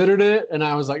considered it, and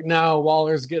I was like,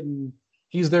 no,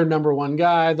 he's their number one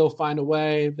guy. They'll find a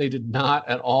way. They did not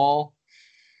at all.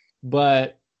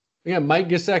 But, yeah, Mike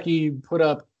Gesicki put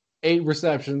up 8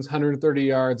 receptions, 130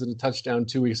 yards, and a touchdown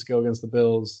 2 weeks ago against the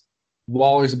Bills.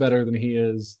 Waller's better than he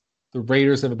is. The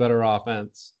Raiders have a better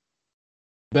offense.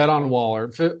 Bet on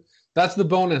Waller. That's the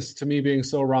bonus to me being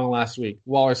so wrong last week.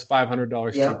 Waller's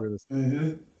 $500 cheaper this week.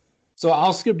 Mm-hmm. So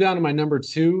I'll skip down to my number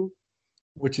 2,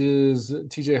 which is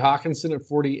TJ Hawkinson at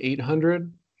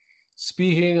 4,800.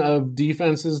 Speaking of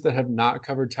defenses that have not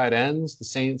covered tight ends, the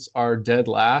Saints are dead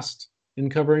last in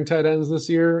covering tight ends this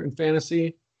year in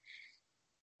fantasy.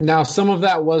 Now, some of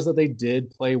that was that they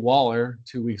did play Waller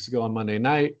 2 weeks ago on Monday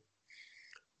night,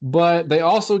 but they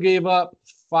also gave up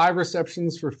 5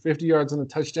 receptions for 50 yards and a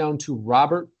touchdown to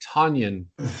Robert Tonyan,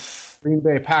 Green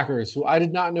Bay Packers, who I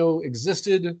did not know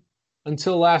existed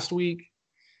until last week.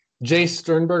 Jay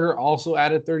Sternberger also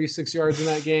added 36 yards in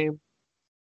that game.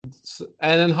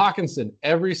 And then Hawkinson,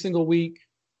 every single week,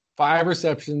 5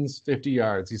 receptions, 50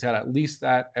 yards. He's had at least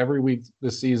that every week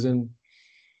this season.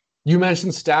 You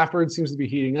mentioned Stafford seems to be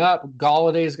heating up.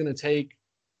 Golladay is going to take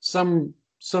some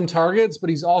targets, but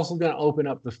he's also going to open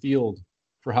up the field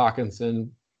for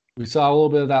Hawkinson. We saw a little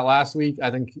bit of that last week.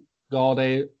 I think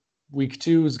Golladay week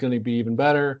 2 is going to be even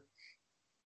better.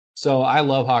 So I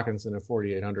love Hawkinson at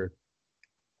 4,800.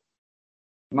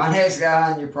 My next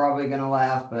guy, and you're probably going to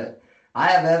laugh, but I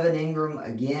have Evan Ingram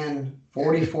again,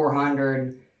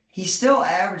 4,400. He's still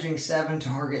averaging 7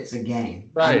 targets a game.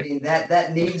 Right. I mean,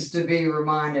 that needs to be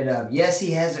reminded of. Yes,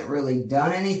 he hasn't really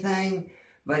done anything,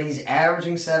 but he's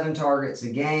averaging 7 targets a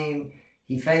game.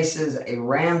 He faces a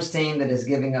Rams team that is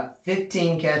giving up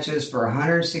 15 catches for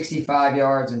 165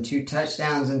 yards and 2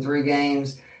 touchdowns in 3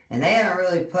 games. And they haven't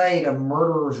really played a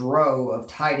murderer's row of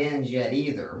tight ends yet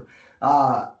either.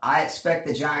 I expect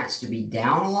the Giants to be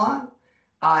down a lot.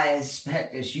 I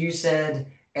expect, as you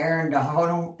said, Aaron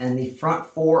Donald and the front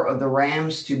 4 of the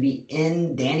Rams to be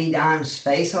in Danny Dimes'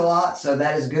 face a lot. So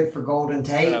that is good for Golden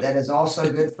Tate. Yep. That is also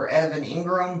good for Evan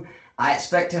Ingram. I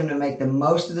expect him to make the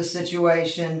most of the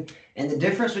situation. And the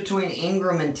difference between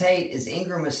Ingram and Tate is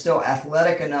Ingram is still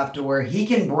athletic enough to where he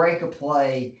can break a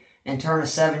play and turn a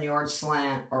 7-yard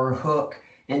slant or a hook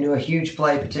into a huge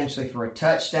play potentially for a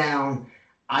touchdown.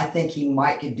 I think he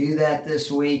might could do that this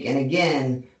week. And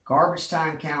again, garbage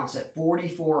time counts at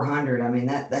 4,400. I mean,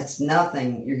 that's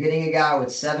nothing. You're getting a guy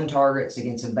with 7 targets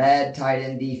against a bad tight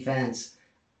end defense.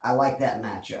 I like that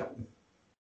matchup.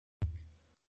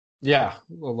 Yeah,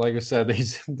 well, like I said,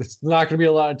 it's not going to be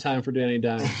a lot of time for Danny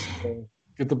Dimes. So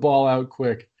get the ball out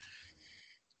quick.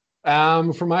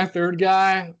 For my third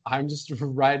guy, I'm just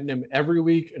riding him every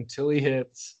week until he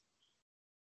hits.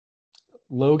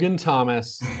 Logan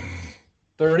Thomas,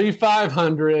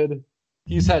 3,500.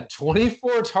 He's had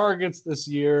 24 targets this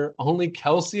year. Only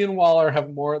Kelsey and Waller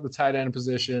have more at the tight end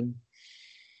position.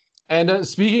 And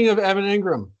speaking of Evan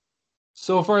Ingram,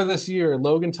 so far this year,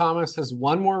 Logan Thomas has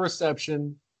 1 more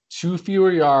reception, 2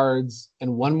 fewer yards,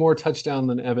 and 1 more touchdown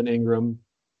than Evan Ingram.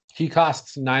 He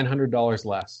costs $900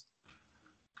 less.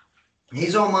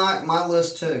 He's on my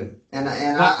list too. And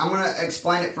I'm going to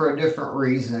explain it for a different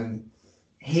reason.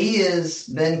 He has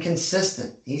been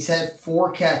consistent. He's had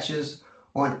 4 catches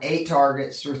on 8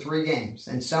 targets through 3 games,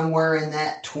 and somewhere in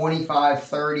that 25,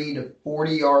 30 to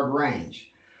 40-yard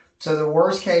range. So the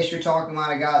worst case, you're talking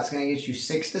about a guy that's going to get you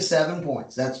 6 to 7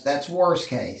 points. That's worst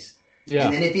case. Yeah.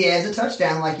 And then if he has a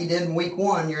touchdown like he did in week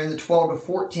 1, you're in the 12 to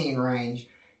 14 range.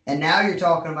 And now you're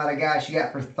talking about a guy you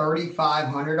got for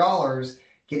 $3,500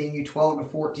 getting you 12 to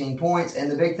 14 points.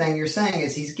 And the big thing you're saying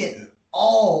is he's getting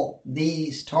all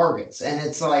these targets. And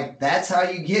it's like, that's how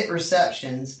you get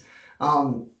receptions.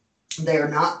 They're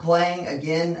not playing,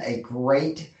 again, a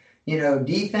great,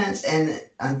 defense. And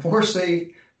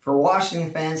unfortunately for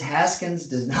Washington fans, Haskins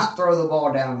does not throw the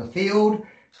ball down the field.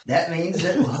 That means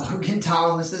that Logan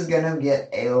Thomas is going to get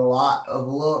a lot of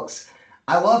looks.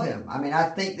 I love him. I mean, I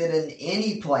think that in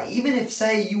any play, even if,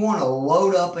 say, you want to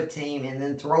load up a team and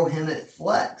then throw him at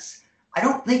flex, I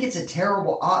don't think it's a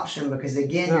terrible option because,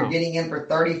 again, You're getting him for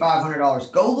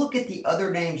 $3,500. Go look at the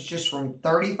other names just from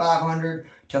 $3,500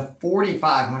 to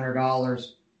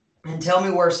 $4,500 and tell me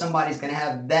where somebody's going to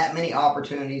have that many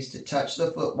opportunities to touch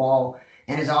the football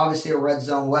and is obviously a red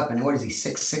zone weapon. And what is he,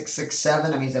 6'6", 6'7"? I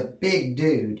mean, he's a big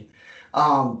dude.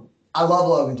 I love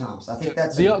Logan Thomas. I think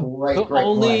that's a The great play.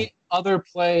 only other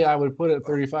play I would put at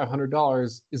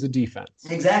 $3,500 is a defense.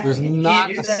 There's Exactly. And you can't not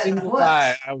do a that in a single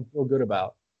guy flex. I would feel good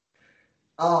about.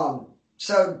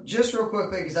 So just real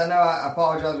quickly, because I know I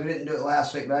apologize, we didn't do it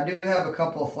last week, but I do have a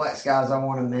couple of flex guys I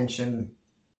want to mention.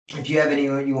 If you have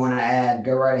anyone you want to add,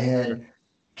 go right Sure. ahead.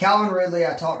 Calvin Ridley,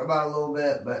 I talked about a little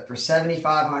bit, but for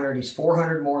 7,500, he's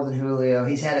 400 more than Julio.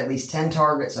 He's had at least 10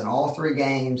 targets in all three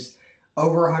games,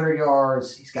 over 100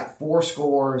 yards. He's got four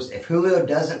scores. If Julio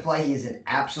doesn't play, he is an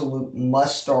absolute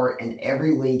must start in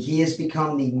every league. He has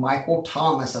become the Michael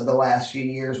Thomas of the last few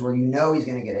years, where you know he's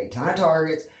going to get a ton of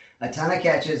targets, a ton of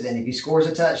catches, and if he scores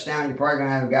a touchdown, you're probably going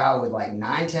to have a guy with like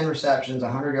 9, 10 receptions,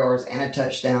 100 yards, and a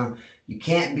touchdown. You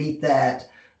can't beat that.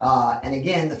 And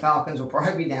again, the Falcons will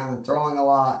probably be down and throwing a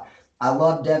lot. I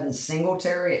love Devin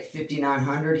Singletary at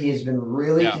 5,900. He has been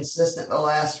really Yeah. consistent the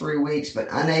last 3 weeks, but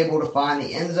unable to find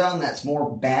the end zone. That's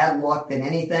more bad luck than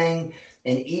anything.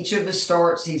 In each of his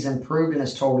starts, he's improved in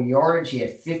his total yardage. He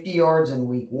had 50 yards in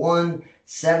week one,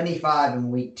 75 in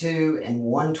week two, and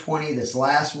 120 this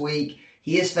last week.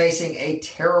 He is facing a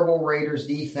terrible Raiders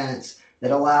defense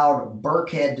that allowed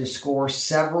Burkhead to score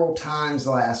several times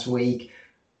last week.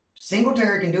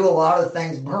 Singletary can do a lot of the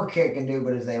things Burkhead can do,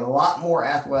 but is a lot more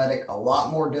athletic, a lot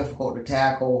more difficult to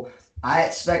tackle. I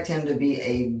expect him to be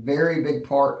a very big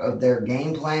part of their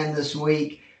game plan this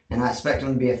week, and I expect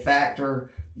him to be a factor.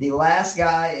 The last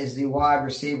guy is the wide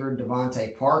receiver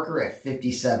Devontae Parker at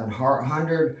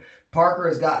 5,700. Parker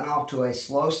has gotten off to a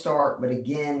slow start, but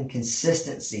again,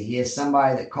 consistency. He is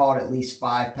somebody that caught at least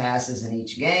 5 passes in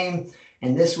each game.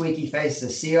 And this week he faced the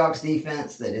Seahawks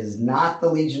defense that is not the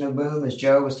Legion of Boom, as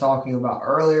Joe was talking about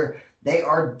earlier. They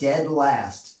are dead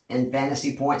last in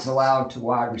fantasy points allowed to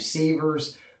wide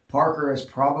receivers. Parker is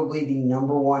probably the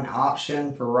number one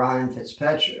option for Ryan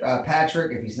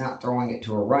Fitzpatrick if he's not throwing it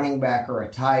to a running back or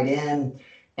a tight end.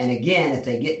 And again, if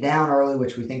they get down early,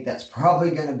 which we think that's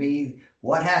probably going to be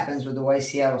what happens with the way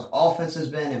Seattle's offense has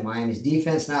been and Miami's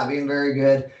defense not being very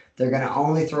good, they're going to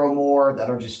only throw more.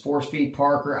 That'll just force feed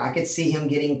Parker. I could see him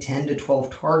getting 10 to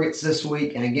 12 targets this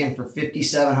week. And again, for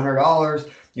 $5,700,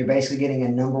 you're basically getting a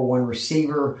number one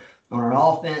receiver on an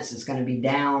offense. It's going to be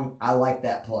down. I like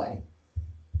that play.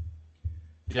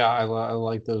 Yeah, I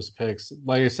like those picks.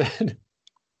 Like I said,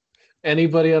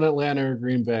 anybody on Atlanta or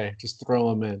Green Bay, just throw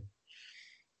them in.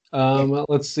 Yeah.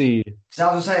 Let's see. So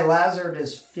I was going to say Lazard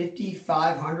is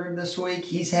 5,500 this week.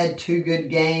 He's had two good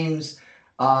games.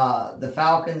 The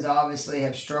Falcons obviously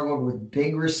have struggled with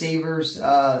big receivers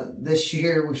this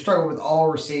year. We've struggled with all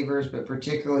receivers, but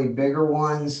particularly bigger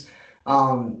ones.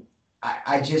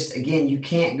 I just, again, you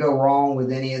can't go wrong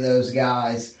with any of those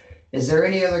guys. Is there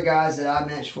any other guys that I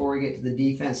mentioned before we get to the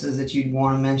defenses that you'd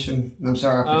want to mention? I'm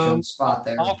sorry, I put you on the spot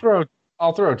there.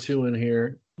 I'll throw two in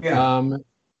here. Yeah.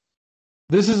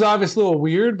 This is obviously a little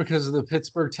weird because of the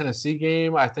Pittsburgh Tennessee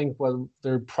game. I think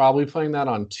they're probably playing that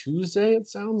on Tuesday, it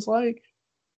sounds like.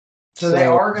 So they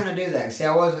are going to do that. See,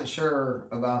 I wasn't sure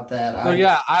about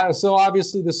that. So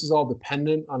obviously this is all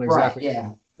dependent on exactly right,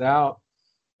 yeah. out.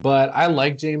 But I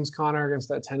like James Conner against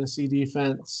that Tennessee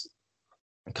defense.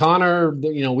 Conner,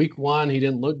 week one, he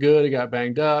didn't look good. He got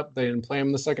banged up. They didn't play him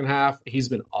in the second half. He's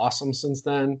been awesome since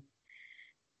then.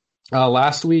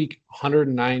 Last week,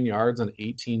 109 yards on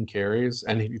 18 carries,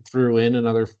 and he threw in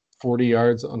another 40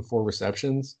 yards on 4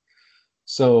 receptions.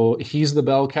 So he's the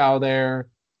bell cow there.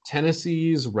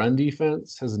 Tennessee's run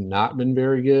defense has not been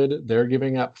very good. They're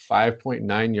giving up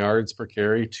 5.9 yards per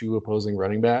carry to opposing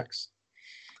running backs.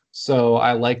 So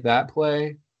I like that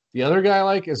play. The other guy I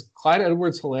like is Clyde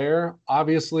Edwards-Helaire.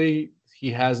 Obviously, he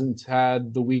hasn't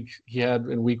had the week he had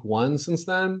in week one since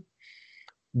then.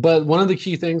 But one of the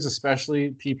key things,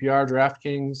 especially PPR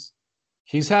DraftKings,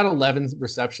 he's had 11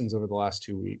 receptions over the last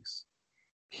 2 weeks.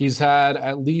 He's had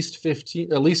at least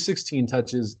 16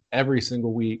 touches every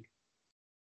single week.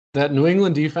 That New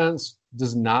England defense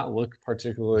does not look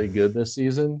particularly good this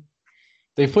season.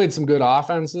 They've played some good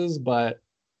offenses, but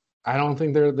I don't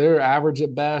think they're average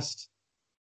at best.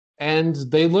 And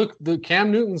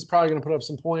Cam Newton's probably going to put up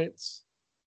some points.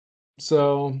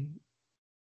 So,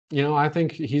 I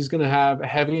think he's going to have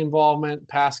heavy involvement,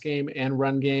 pass game and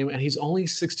run game, and he's only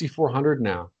 6,400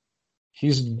 now.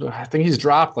 I think he's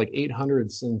dropped like 800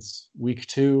 since week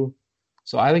 2.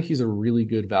 So I think he's a really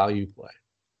good value play.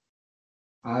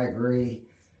 I agree.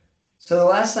 So the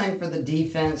last thing for the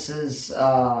defenses,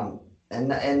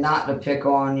 and not to pick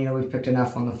on, we've picked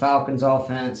enough on the Falcons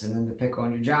offense and then to pick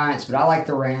on your Giants, but I like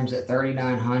the Rams at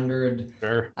 3,900.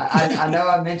 Sure. I know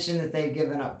I mentioned that they've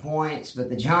given up points, but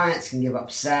the Giants can give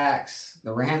up sacks.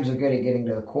 The Rams are good at getting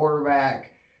to the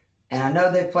quarterback. And I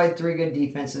know they've played three good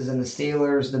defenses in the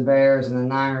Steelers, the Bears, and the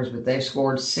Niners, but they've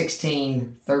scored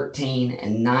 16, 13,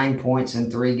 and 9 points in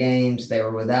 3 games. They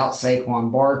were without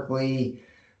Saquon Barkley.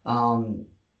 Um,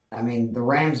 I mean, the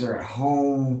Rams are at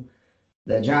home.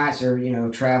 The Giants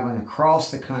are, traveling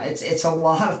across the country. It's a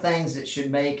lot of things that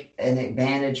should make an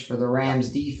advantage for the Rams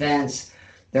defense.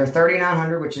 They're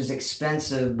 3,900, which is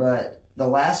expensive, but the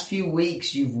last few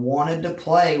weeks you've wanted to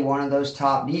play one of those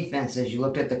top defenses. You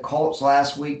looked at the Colts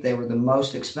last week; they were the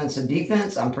most expensive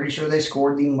defense. I'm pretty sure they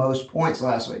scored the most points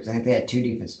last week. I think they had 2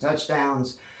 defensive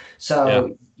touchdowns.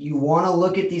 So you want to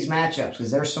look at these matchups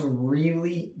because there's some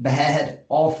really bad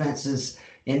offenses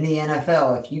in the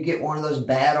NFL. If you get one of those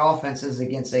bad offenses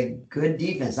against a good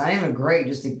defense, not even great,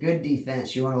 just a good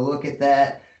defense, you want to look at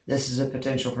that. This is a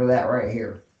potential for that right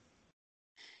here.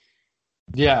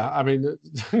 Yeah, I mean,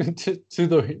 to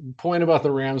the point about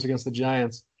the Rams against the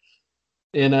Giants,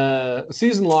 in a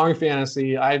season-long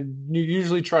fantasy, I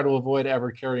usually try to avoid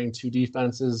ever carrying 2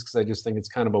 defenses because I just think it's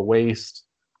kind of a waste.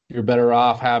 You're better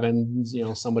off having,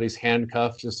 somebody's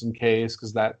handcuffed just in case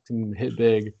because that can hit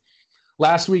big.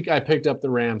 Last week, I picked up the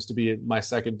Rams to be my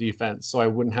second defense, so I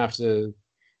wouldn't have to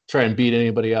try and beat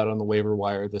anybody out on the waiver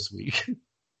wire this week.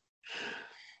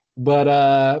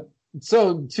 But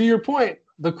so to your point,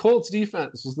 the Colts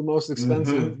defense was the most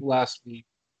expensive last week.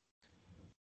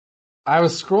 I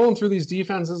was scrolling through these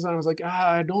defenses and I was like,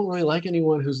 I don't really like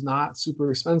anyone who's not super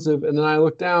expensive. And then I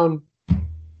looked down,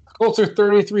 Colts are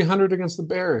 3,300 against the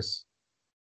Bears.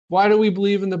 Why do we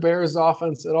believe in the Bears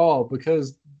offense at all?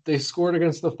 Because they scored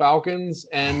against the Falcons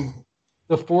and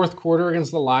the fourth quarter against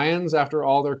the Lions after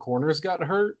all their corners got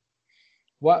hurt.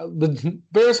 The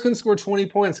Bears couldn't score 20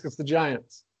 points against the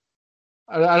Giants.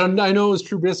 I know it was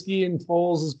Trubisky and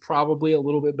Foles is probably a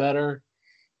little bit better.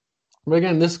 But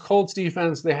again, this Colts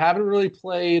defense, they haven't really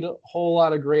played a whole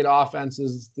lot of great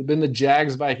offenses. They've been the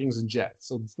Jags, Vikings, and Jets,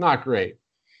 so it's not great.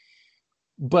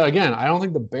 But again, I don't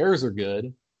think the Bears are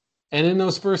good. And in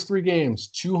those first 3 games,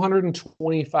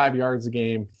 225 yards a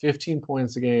game, 15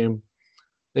 points a game.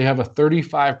 They have a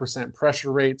 35%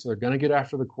 pressure rate, so they're going to get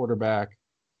after the quarterback.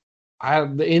 I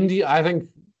think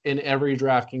in every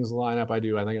DraftKings lineup I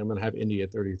think I'm going to have Indy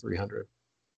at 3,300.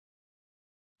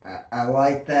 I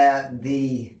like that.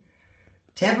 The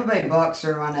Tampa Bay Bucks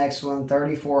are my next one,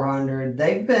 3,400.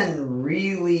 They've been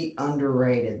really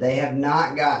underrated. They have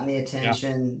not gotten the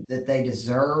attention that they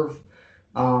deserve.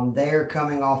 They are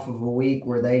coming off of a week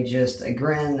where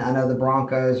again, I know the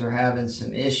Broncos are having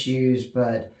some issues,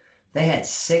 but they had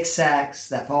 6 sacks.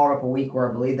 That followed up a week where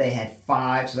I believe they had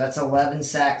 5. So that's 11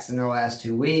 sacks in their last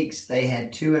 2 weeks. They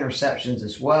had 2 interceptions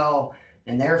as well.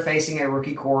 And they're facing a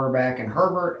rookie quarterback in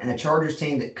Herbert and a Chargers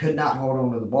team that could not hold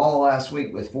on to the ball last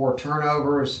week with 4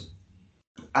 turnovers.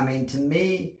 I mean, to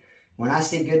me, when I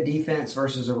see good defense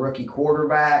versus a rookie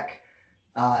quarterback,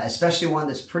 especially one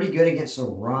that's pretty good against the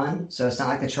run, so it's not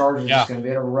like the Chargers are just going to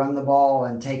be able to run the ball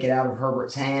and take it out of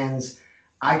Herbert's hands.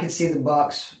 I could see the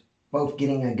Bucks both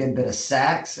getting a good bit of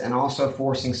sacks and also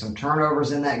forcing some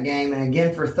turnovers in that game. And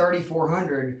again, for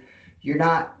 3,400,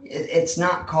 it's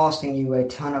not costing you a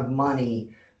ton of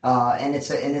money, and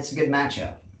it's a good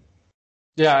matchup.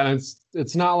 Yeah, and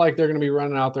it's not like they're going to be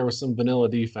running out there with some vanilla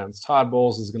defense. Todd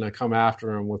Bowles is going to come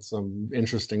after him with some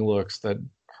interesting looks that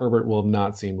Herbert will have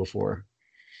not seen before.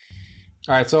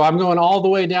 All right, so I'm going all the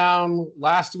way down.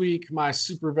 Last week, my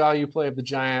super value play of the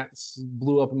Giants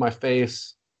blew up in my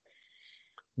face.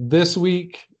 This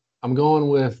week, I'm going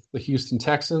with the Houston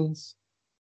Texans.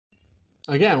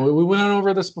 Again, we went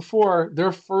over this before.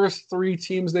 Their first 3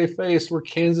 teams they faced were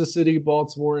Kansas City,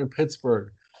 Baltimore, and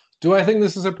Pittsburgh. Do I think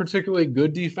this is a particularly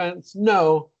good defense?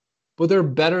 No, but they're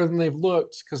better than they've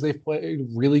looked because they've played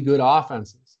really good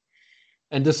offenses.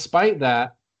 And despite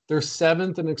that, they're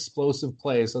 7th in explosive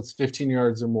plays. That's 15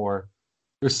 yards or more.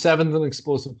 They're 7th in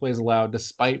explosive plays allowed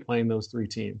despite playing those 3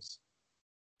 teams.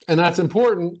 And that's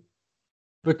important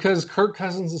because Kirk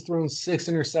Cousins has thrown 6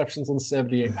 interceptions on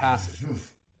 78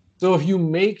 passes. So if you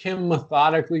make him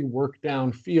methodically work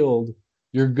downfield,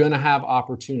 you're going to have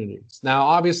opportunities. Now,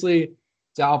 obviously,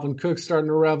 Dalvin Cook's starting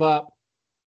to rev up.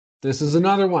 This is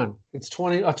another one. It's a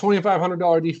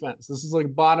 $2,500 defense. This is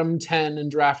like bottom 10 in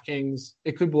DraftKings.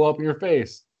 It could blow up in your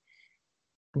face.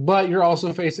 But you're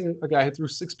also facing a guy who threw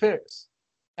 6 picks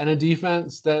and a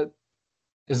defense that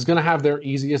is going to have their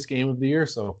easiest game of the year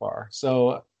so far.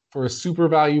 So for a super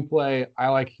value play, I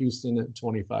like Houston at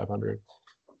 2,500.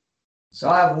 So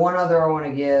I have one other I want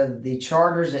to give. The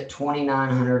Chargers at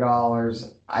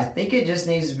 $2,900. I think it just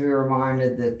needs to be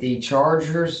reminded that the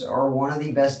Chargers are one of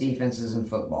the best defenses in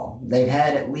football. They've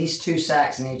had at least 2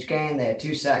 sacks in each game. They had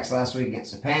 2 sacks last week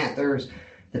against the Panthers.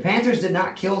 The Panthers did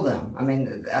not kill them. I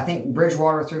mean, I think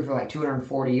Bridgewater threw for like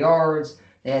 240 yards.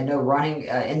 They had no running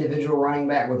individual running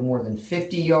back with more than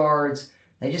 50 yards.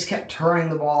 They just kept turning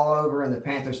the ball over, and the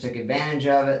Panthers took advantage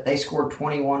of it. They scored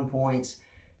 21 points.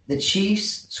 The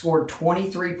Chiefs scored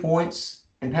 23 points,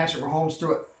 and Patrick Mahomes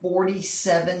threw it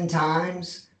 47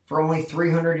 times for only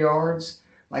 300 yards.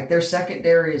 Like their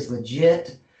secondary is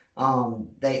legit.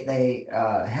 They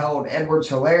held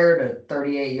Edwards-Helaire to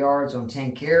 38 yards on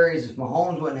 10 carries. If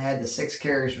Mahomes wouldn't have had the 6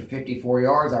 carries for 54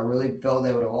 yards, I really feel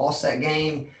they would have lost that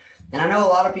game. And I know a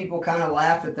lot of people kind of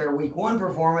laughed at their week one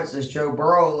performance as Joe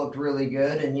Burrow looked really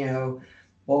good. And,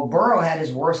 well, Burrow had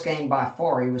his worst game by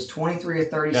far. He was 23 of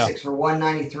 36 for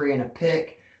 193 and a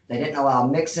pick. They didn't allow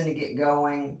Mixon to get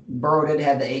going. Burrow did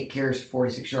have the 8 carries for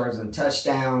 46 yards and a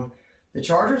touchdown. The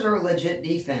Chargers are a legit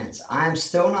defense. I'm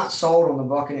still not sold on the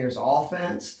Buccaneers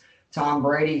offense. Tom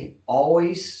Brady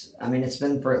always, it's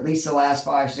been for at least the last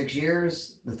 5-6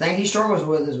 years. The thing he struggles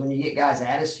with is when you get guys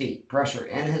at his feet, pressure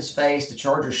in his face. The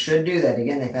Chargers should do that.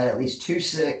 Again, they've had at least 2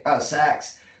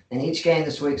 sacks in each game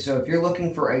this week. So if you're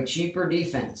looking for a cheaper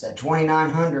defense at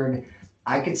 $2,900,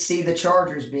 I could see the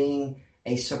Chargers being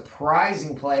a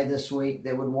surprising play this week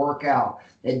that would work out.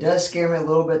 It does scare me a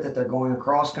little bit that they're going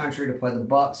across country to play the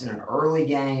Bucs in an early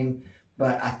game,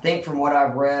 but I think from what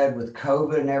I've read with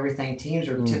COVID and everything, teams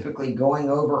are typically going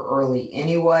over early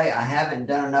anyway. I haven't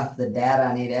done enough of the data.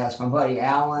 I need to ask my buddy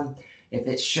Alan if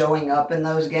it's showing up in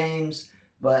those games,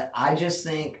 but I just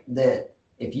think that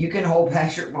if you can hold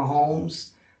Patrick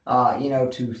Mahomes,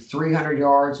 to 300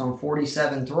 yards on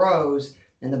 47 throws.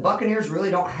 And the Buccaneers really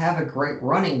don't have a great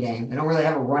running game. They don't really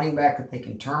have a running back that they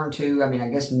can turn to. I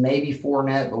guess maybe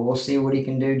Fournette, but we'll see what he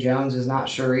can do. Jones is not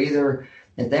sure either.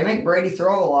 If they make Brady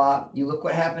throw a lot, you look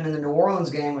what happened in the New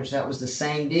Orleans game, which that was the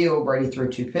same deal. Brady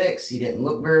threw 2 picks. He didn't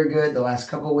look very good. The last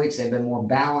couple of weeks, they've been more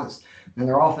balanced, and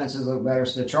their offenses look better.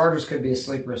 So the Chargers could be a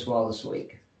sleeper as well this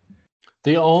week.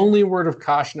 The only word of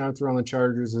caution out there on the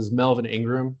Chargers is Melvin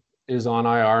Ingram is on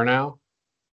IR now.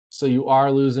 So you are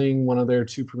losing one of their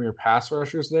 2 premier pass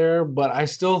rushers there, but I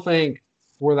still think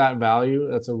for that value,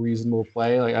 that's a reasonable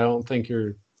play. Like I don't think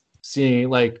you're seeing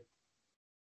the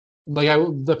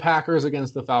Packers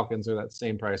against the Falcons are that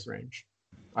same price range.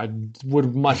 I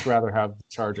would much rather have the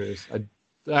Chargers.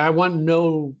 I have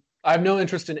no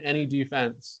interest in any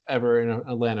defense ever in an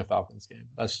Atlanta Falcons game.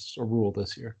 That's just a rule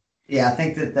this year. Yeah, I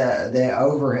think that the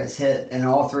over has hit in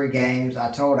all 3 games. I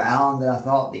told Alan that I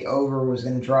thought the over was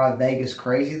going to drive Vegas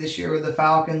crazy this year with the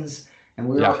Falcons, and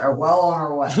we are well on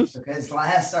our way because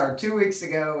 2 weeks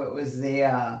ago it was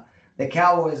the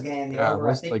Cowboys game. The over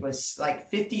I think was like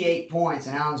 58 points,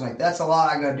 and Alan's like, "That's a lot."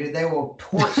 I go, "Dude, they will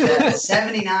torch that at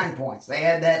 79 points." They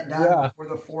had that done before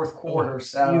the fourth quarter,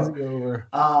 so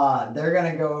they're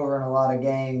going to go over in a lot of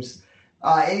games.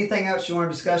 Anything else you want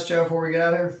to discuss, Joe, before we get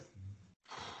out of here?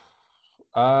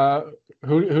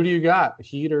 Who do you got?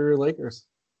 Heat or Lakers?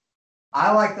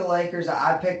 I like the Lakers.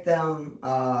 I picked them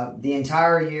the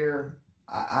entire year.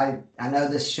 I know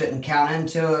this shouldn't count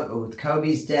into it, but with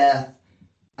Kobe's death,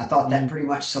 I thought that pretty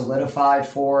much solidified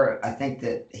for it. I think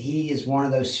that he is one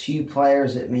of those few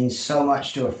players that means so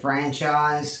much to a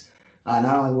franchise. Not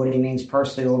only what he means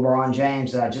personally to LeBron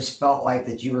James, that I just felt like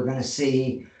that you were going to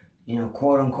see,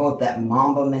 quote unquote, that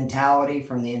Mamba mentality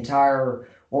from the entire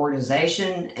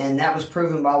organization, and that was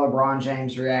proven by LeBron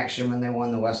James' reaction when they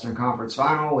won the Western Conference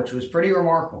Final, which was pretty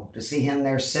remarkable to see him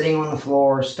there sitting on the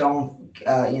floor, faced.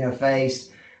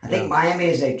 I think Miami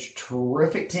is a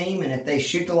terrific team, and if they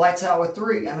shoot the lights out with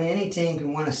 3, any team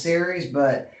can win a series,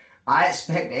 but I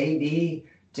expect AD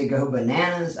to go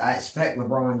bananas. I expect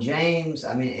LeBron James.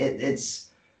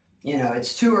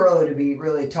 It's too early to be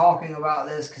really talking about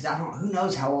this because who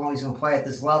knows how long he's going to play at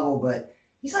this level, but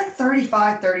he's like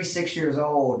 35, 36 years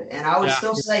old, and I would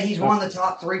still say he's one of the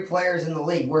top 3 players in the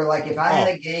league, where, like, if I had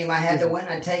a game I had to win,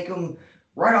 I'd take him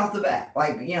right off the bat,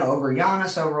 over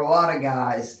Giannis, over a lot of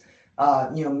guys.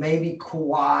 Maybe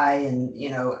Kawhi, and,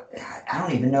 I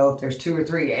don't even know if there's 2 or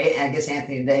 3. I guess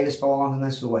Anthony Davis belongs in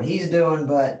this with what he's doing,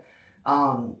 but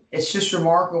it's just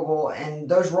remarkable. And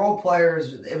those role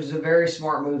players, it was a very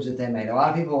smart moves that they made. A lot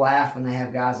of people laugh when they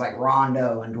have guys like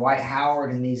Rondo and Dwight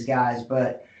Howard and these guys,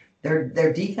 but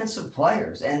they're defensive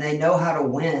players, and they know how to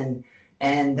win,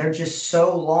 and they're just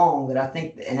so long that I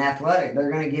think in athletic,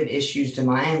 they're going to give issues to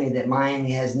Miami that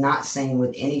Miami has not seen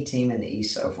with any team in the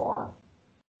East so far.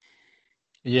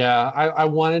 Yeah, I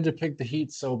wanted to pick the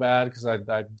Heat so bad because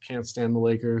I can't stand the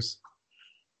Lakers.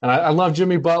 And I love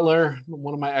Jimmy Butler,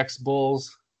 one of my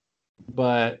ex-Bulls.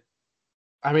 But,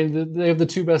 they have the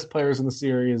 2 best players in the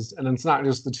series, and it's not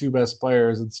just the 2 best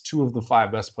players. It's 2 of the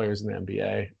 5 best players in the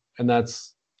NBA. And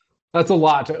that's That's a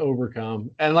lot to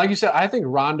overcome. And like you said, I think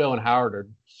Rondo and Howard are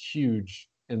huge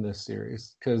in this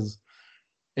series because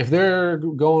if they're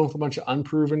going with a bunch of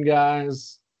unproven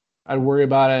guys, I'd worry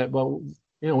about it. But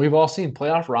we've all seen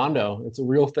playoff Rondo. It's a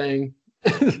real thing.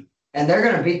 And they're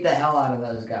going to beat the hell out of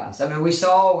those guys. I mean, we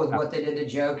saw with what they did to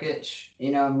Jokic,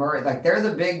 Murray, like they're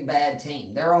the big bad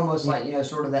team. They're almost like,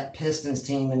 sort of that Pistons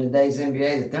team in today's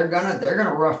NBA that they're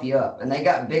gonna rough you up. And they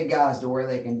got big guys to where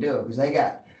they can do it because they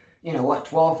got,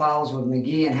 12 fouls with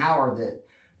McGee and Howard that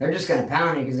they're just going to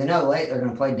pound you because they know late they're going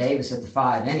to play Davis at the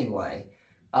 5 anyway.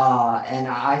 And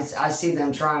I see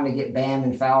them trying to get Bam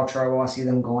in foul trouble. I see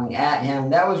them going at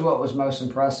him. That was what was most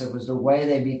impressive was the way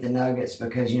they beat the Nuggets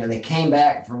because, they came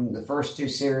back from the first 2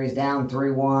 series down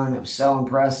 3-1. It was so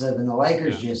impressive. And the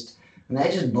Lakers they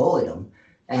just bullied them.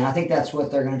 And I think that's what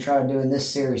they're going to try to do in this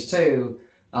series too.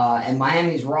 And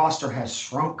Miami's roster has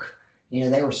shrunk.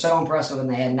 They were so impressive when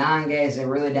they had 9 guys. They're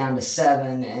really down to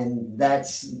 7, and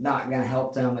that's not going to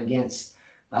help them against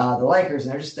the Lakers,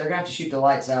 and they're gonna have to shoot the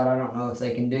lights out. I don't know if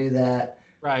they can do that.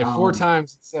 Right, 4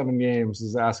 times in 7 games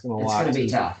is asking a lot. It's gonna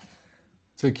be tough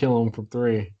to kill them from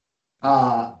 3.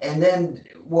 And then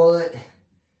one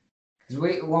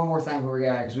more thing we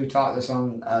got because we talked this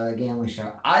on the gambling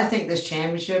show. I think this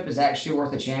championship is actually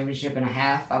worth a championship and a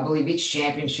half. I believe each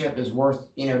championship is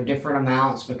worth different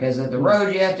amounts because of the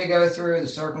road you have to go through, the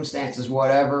circumstances,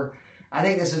 whatever. I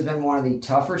think this has been one of the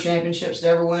tougher championships to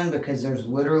ever win because there's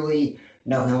literally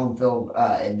no home field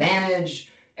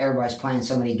advantage. Everybody's playing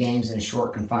so many games in a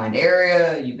short, confined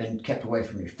area. You've been kept away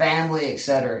from your family, et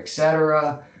cetera, et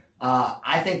cetera.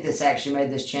 I think this actually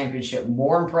made this championship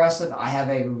more impressive. I have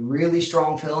a really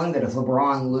strong feeling that if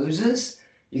LeBron loses,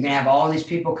 you're going to have all these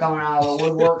people coming out of the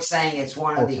woodwork saying it's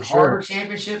one of the harder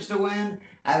championships to win.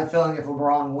 I have a feeling if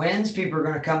LeBron wins, people are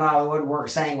going to come out of the woodwork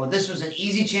saying, well, this was an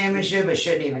easy championship. It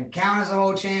shouldn't even count as a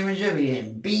whole championship. He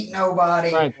didn't beat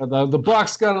nobody. Right. The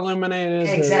Bucks got eliminated.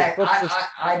 Exactly.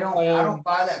 I don't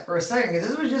buy that for a second because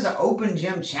this was just an open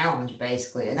gym challenge,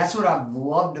 basically. And that's what I've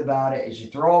loved about it is you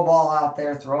throw a ball out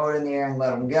there, throw it in the air, and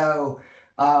let them go.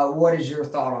 What is your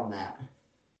thought on that?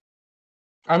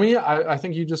 I mean, I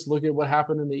think you just look at what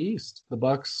happened in the East. The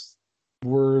Bucks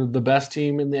were the best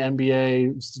team in the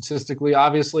NBA statistically.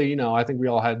 Obviously, I think we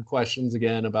all had questions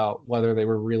again about whether they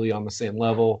were really on the same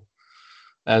level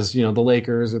as, the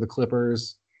Lakers or the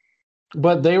Clippers.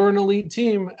 But they were an elite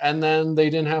team, and then they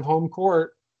didn't have home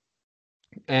court.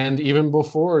 And even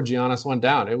before Giannis went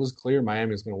down, it was clear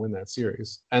Miami was going to win that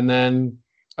series. And then,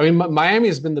 Miami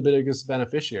has been the biggest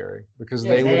beneficiary because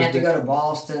they didn't have to go to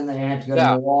Boston. They didn't have to go to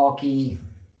Milwaukee.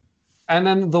 And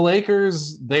then the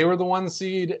Lakers, they were the 1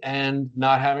 seed and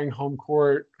not having home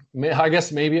court. I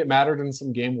guess maybe it mattered in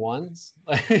some game ones.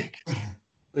 Like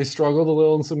they struggled a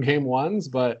little in some game ones,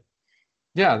 but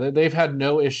they've had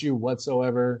no issue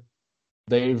whatsoever.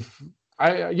 I've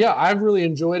really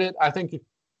enjoyed it. I think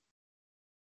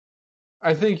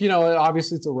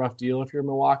obviously it's a rough deal if you're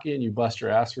Milwaukee and you bust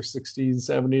your ass for 60,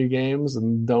 70 games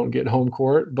and don't get home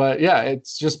court. But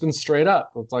it's just been straight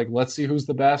up. It's like, let's see who's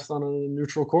the best on a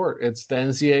neutral court. It's the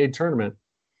NCAA tournament.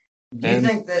 Do you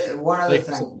think that one other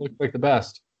thing look like the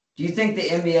best? Do you think the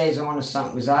NBA is on to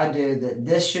something? Because I do, that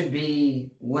this should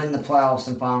be when the playoffs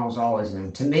and finals always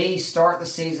end. To me, start the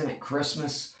season at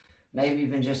Christmas, maybe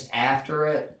even just after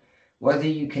it. Whether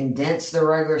you condense the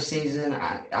regular season,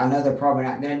 I know they're probably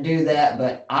not going to do that,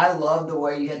 but I love the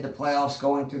way you had the playoffs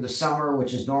going through the summer,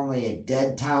 which is normally a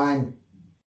dead time.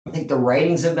 I think the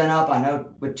ratings have been up. I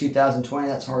know with 2020,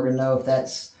 that's hard to know if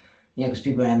that's, because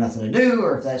people have nothing to do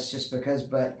or if that's just because,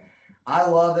 but I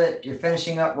love it. You're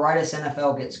finishing up right as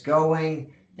NFL gets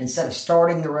going. Instead of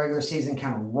starting the regular season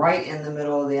kind of right in the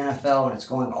middle of the NFL and it's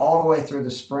going all the way through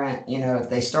the sprint, if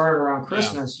they started around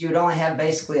Christmas, you'd only have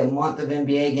basically a month of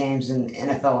NBA games and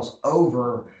NFL's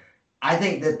over. I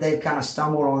think that they've kind of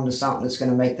stumbled onto something that's going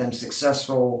to make them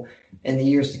successful in the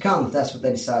years to come if that's what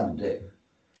they decide to do.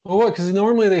 Well, because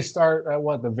normally they start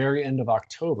at the very end of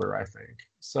October, I think.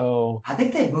 So I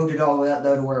think they've moved it all the way up,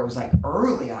 though, to where it was like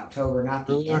early October, not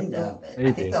the end of it. Maybe.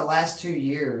 I think the last 2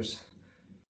 years.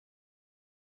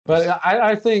 But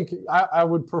I think I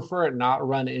would prefer it not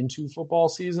run into football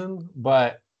season.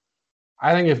 But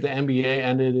I think if the NBA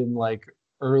ended in like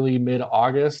early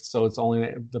mid-August, so it's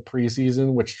only the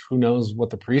preseason, which who knows what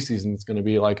the preseason is going to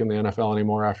be like in the NFL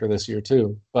anymore after this year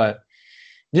too. But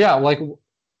like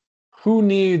who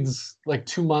needs like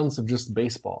 2 months of just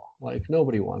baseball? Like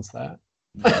nobody wants that.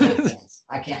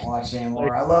 I can't watch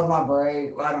anymore. I love my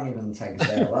Braves. Well, I don't even take it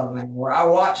there. I love them anymore. I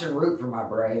watch and root for my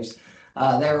Braves.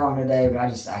 They were on today, but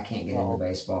I can't get into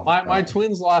baseball. My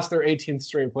Twins lost their 18th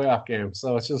straight playoff game,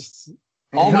 so it's just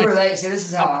who are they? See, this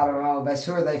is how I don't know best.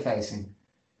 Who are they facing?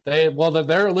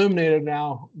 They're eliminated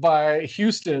now by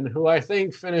Houston, who I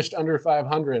think finished under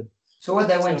 500. So what?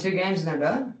 They win 2 games and they're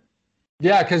done.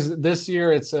 Yeah, because this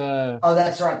year it's Oh,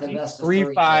 that's right. The best of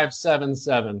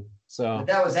 3-5-7-7. So but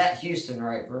that was at Houston,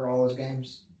 right, for all those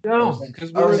games? no,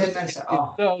 because we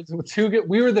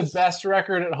were the best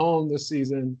record at home this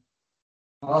season.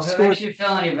 Well, if it makes you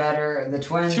feel any better, the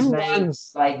Twins made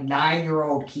like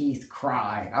 9-year-old Keith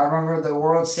cry. I remember the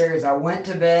World Series. I went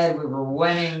to bed. We were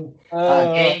winning.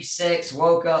 Game 6,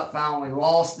 woke up, found we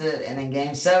lost it. And then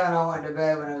Game 7, I went to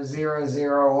bed when it was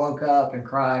 0-0, woke up and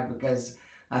cried because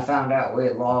I found out we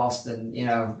had lost. And,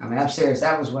 I'm serious.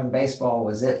 That was when baseball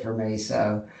was it for me.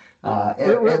 So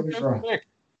it was rough.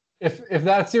 If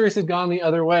that series had gone the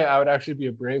other way, I would actually be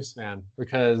a Braves fan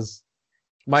because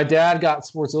my dad got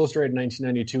Sports Illustrated in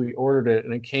 1992. He ordered it,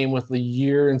 and it came with the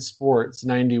Year in Sports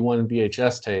 91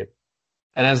 VHS tape.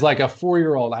 And as like a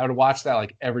 4-year-old, I would watch that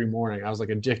like every morning. I was like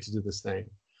addicted to this thing.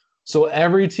 So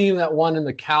every team that won in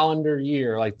the calendar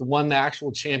year, like the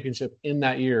actual championship in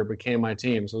that year, became my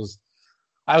team. So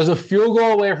I was a field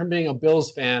goal away from being a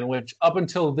Bills fan, which up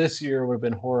until this year would have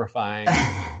been horrifying.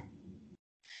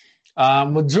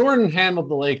 Well, Jordan handled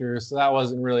the Lakers, so that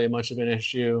wasn't really much of an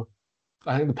issue.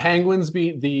 I think the Penguins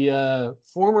beat the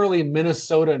formerly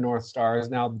Minnesota North Stars,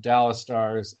 now the Dallas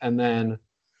Stars, and then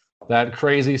that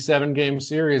crazy 7-game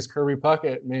series, Kirby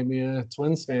Puckett made me a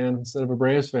Twins fan instead of a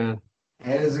Braves fan.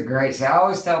 It was a great series. I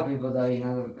always tell people,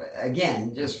 though,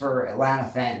 again, just for Atlanta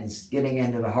fans getting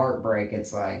into the heartbreak,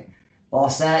 it's like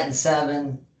lost that in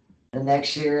 7. The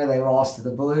next year they lost to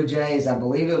the Blue Jays. I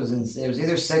believe it was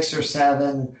either 6 or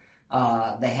 7.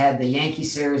 They had the Yankee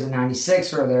series in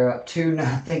 96 where they're up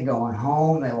 2-0 going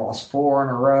home. They lost 4 in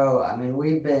a row. I mean,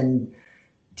 we've been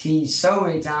teased so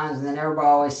many times, and then everybody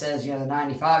always says, the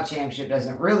 95 championship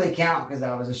doesn't really count because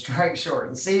that was a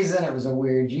strike-shortened season. It was a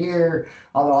weird year,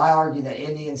 although I argue that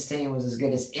Indians team was as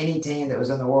good as any team that was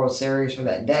in the World Series for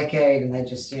that decade, and they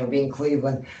just, being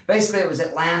Cleveland. Basically, it was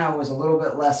Atlanta was a little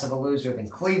bit less of a loser than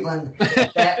Cleveland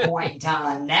at that point in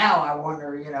time. Now I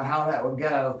wonder, how that would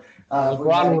go.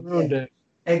 Ruined it.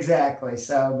 Exactly.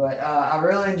 So, but I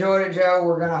really enjoyed it, Joe.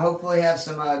 We're going to hopefully have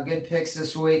some good picks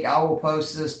this week. I will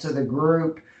post this to the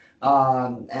group,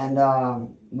 and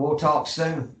we'll talk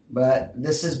soon. But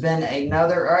this has been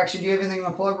another. Or actually, do you have anything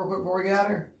to plug real quick before we get out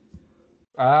here?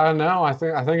 No, I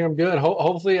think I'm good.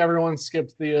 Hopefully, everyone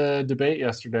skipped the debate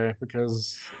yesterday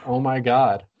because, oh my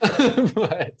God.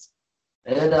 But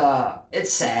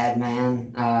it's sad,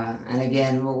 man. And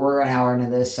again, we're an hour into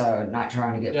this, so not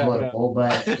trying to get political,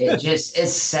 but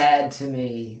it's sad to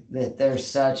me that there's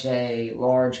such a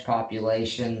large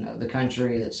population of the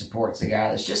country that supports a guy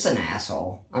that's just an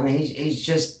asshole. I mean, he's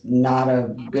just not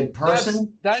a good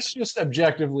person. That's just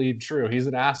objectively true. He's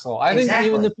an asshole. I think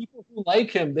even the people who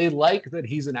like him, they like that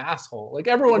he's an asshole. Like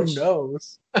everyone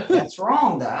knows. That's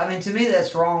wrong, though. I mean, to me,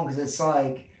 that's wrong because it's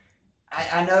like,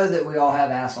 I know that we all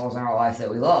have assholes in our life that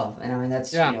we love. And I mean,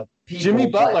 that's, people. Jimmy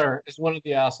Butler is one of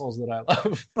the assholes that I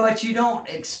love. But you don't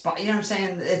expect, you know what I'm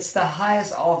saying? It's the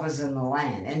highest office in the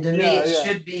land. And to me, it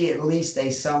should be at least a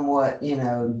somewhat,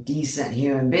 decent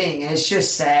human being. And it's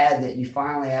just sad that you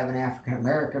finally have an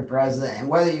African-American president. And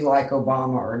whether you like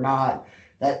Obama or not,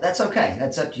 that's okay.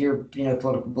 That's up to your,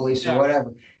 political beliefs or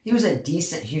whatever. He was a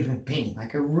decent human being,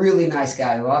 like a really nice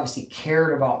guy who obviously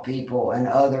cared about people and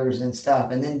others and stuff.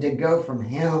 And then to go from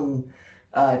him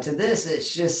to this,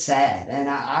 it's just sad. And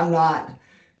I'm not,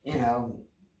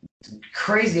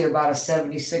 crazy about a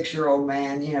 76-year-old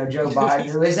man, Joe Biden,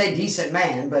 who is a decent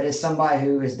man, but is somebody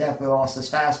who has definitely lost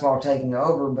his fastball taking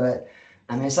over. But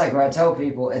I mean, it's like what I tell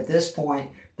people at this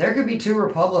point, there could be 2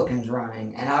 Republicans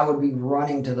running, and I would be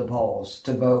running to the polls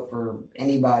to vote for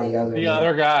anybody other than the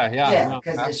other guy. Yeah,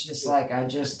 because it's just like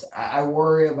I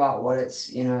worry about what it's,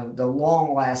 the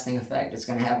long-lasting effect it's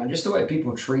going to have on just the way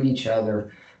people treat each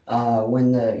other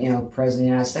when the, President of the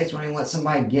United States won't even let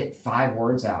somebody get 5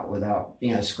 words out without,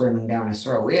 screaming down his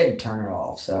throat. We had to turn it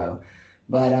off, so...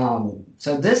 But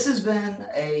so this has been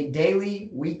a the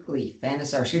weekly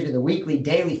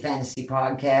daily fantasy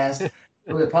podcast.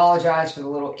 We apologize for the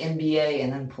little NBA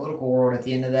and then political world at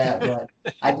the end of that, but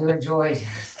I do enjoy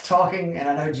talking, and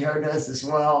I know Joe does as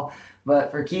well.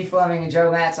 But for Keith Fleming and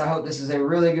Joe Matz, I hope this is a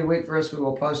really good week for us. We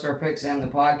will post our picks in the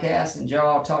podcast, and Joe,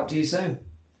 I'll talk to you soon.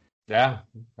 Yeah,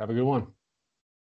 have a good one.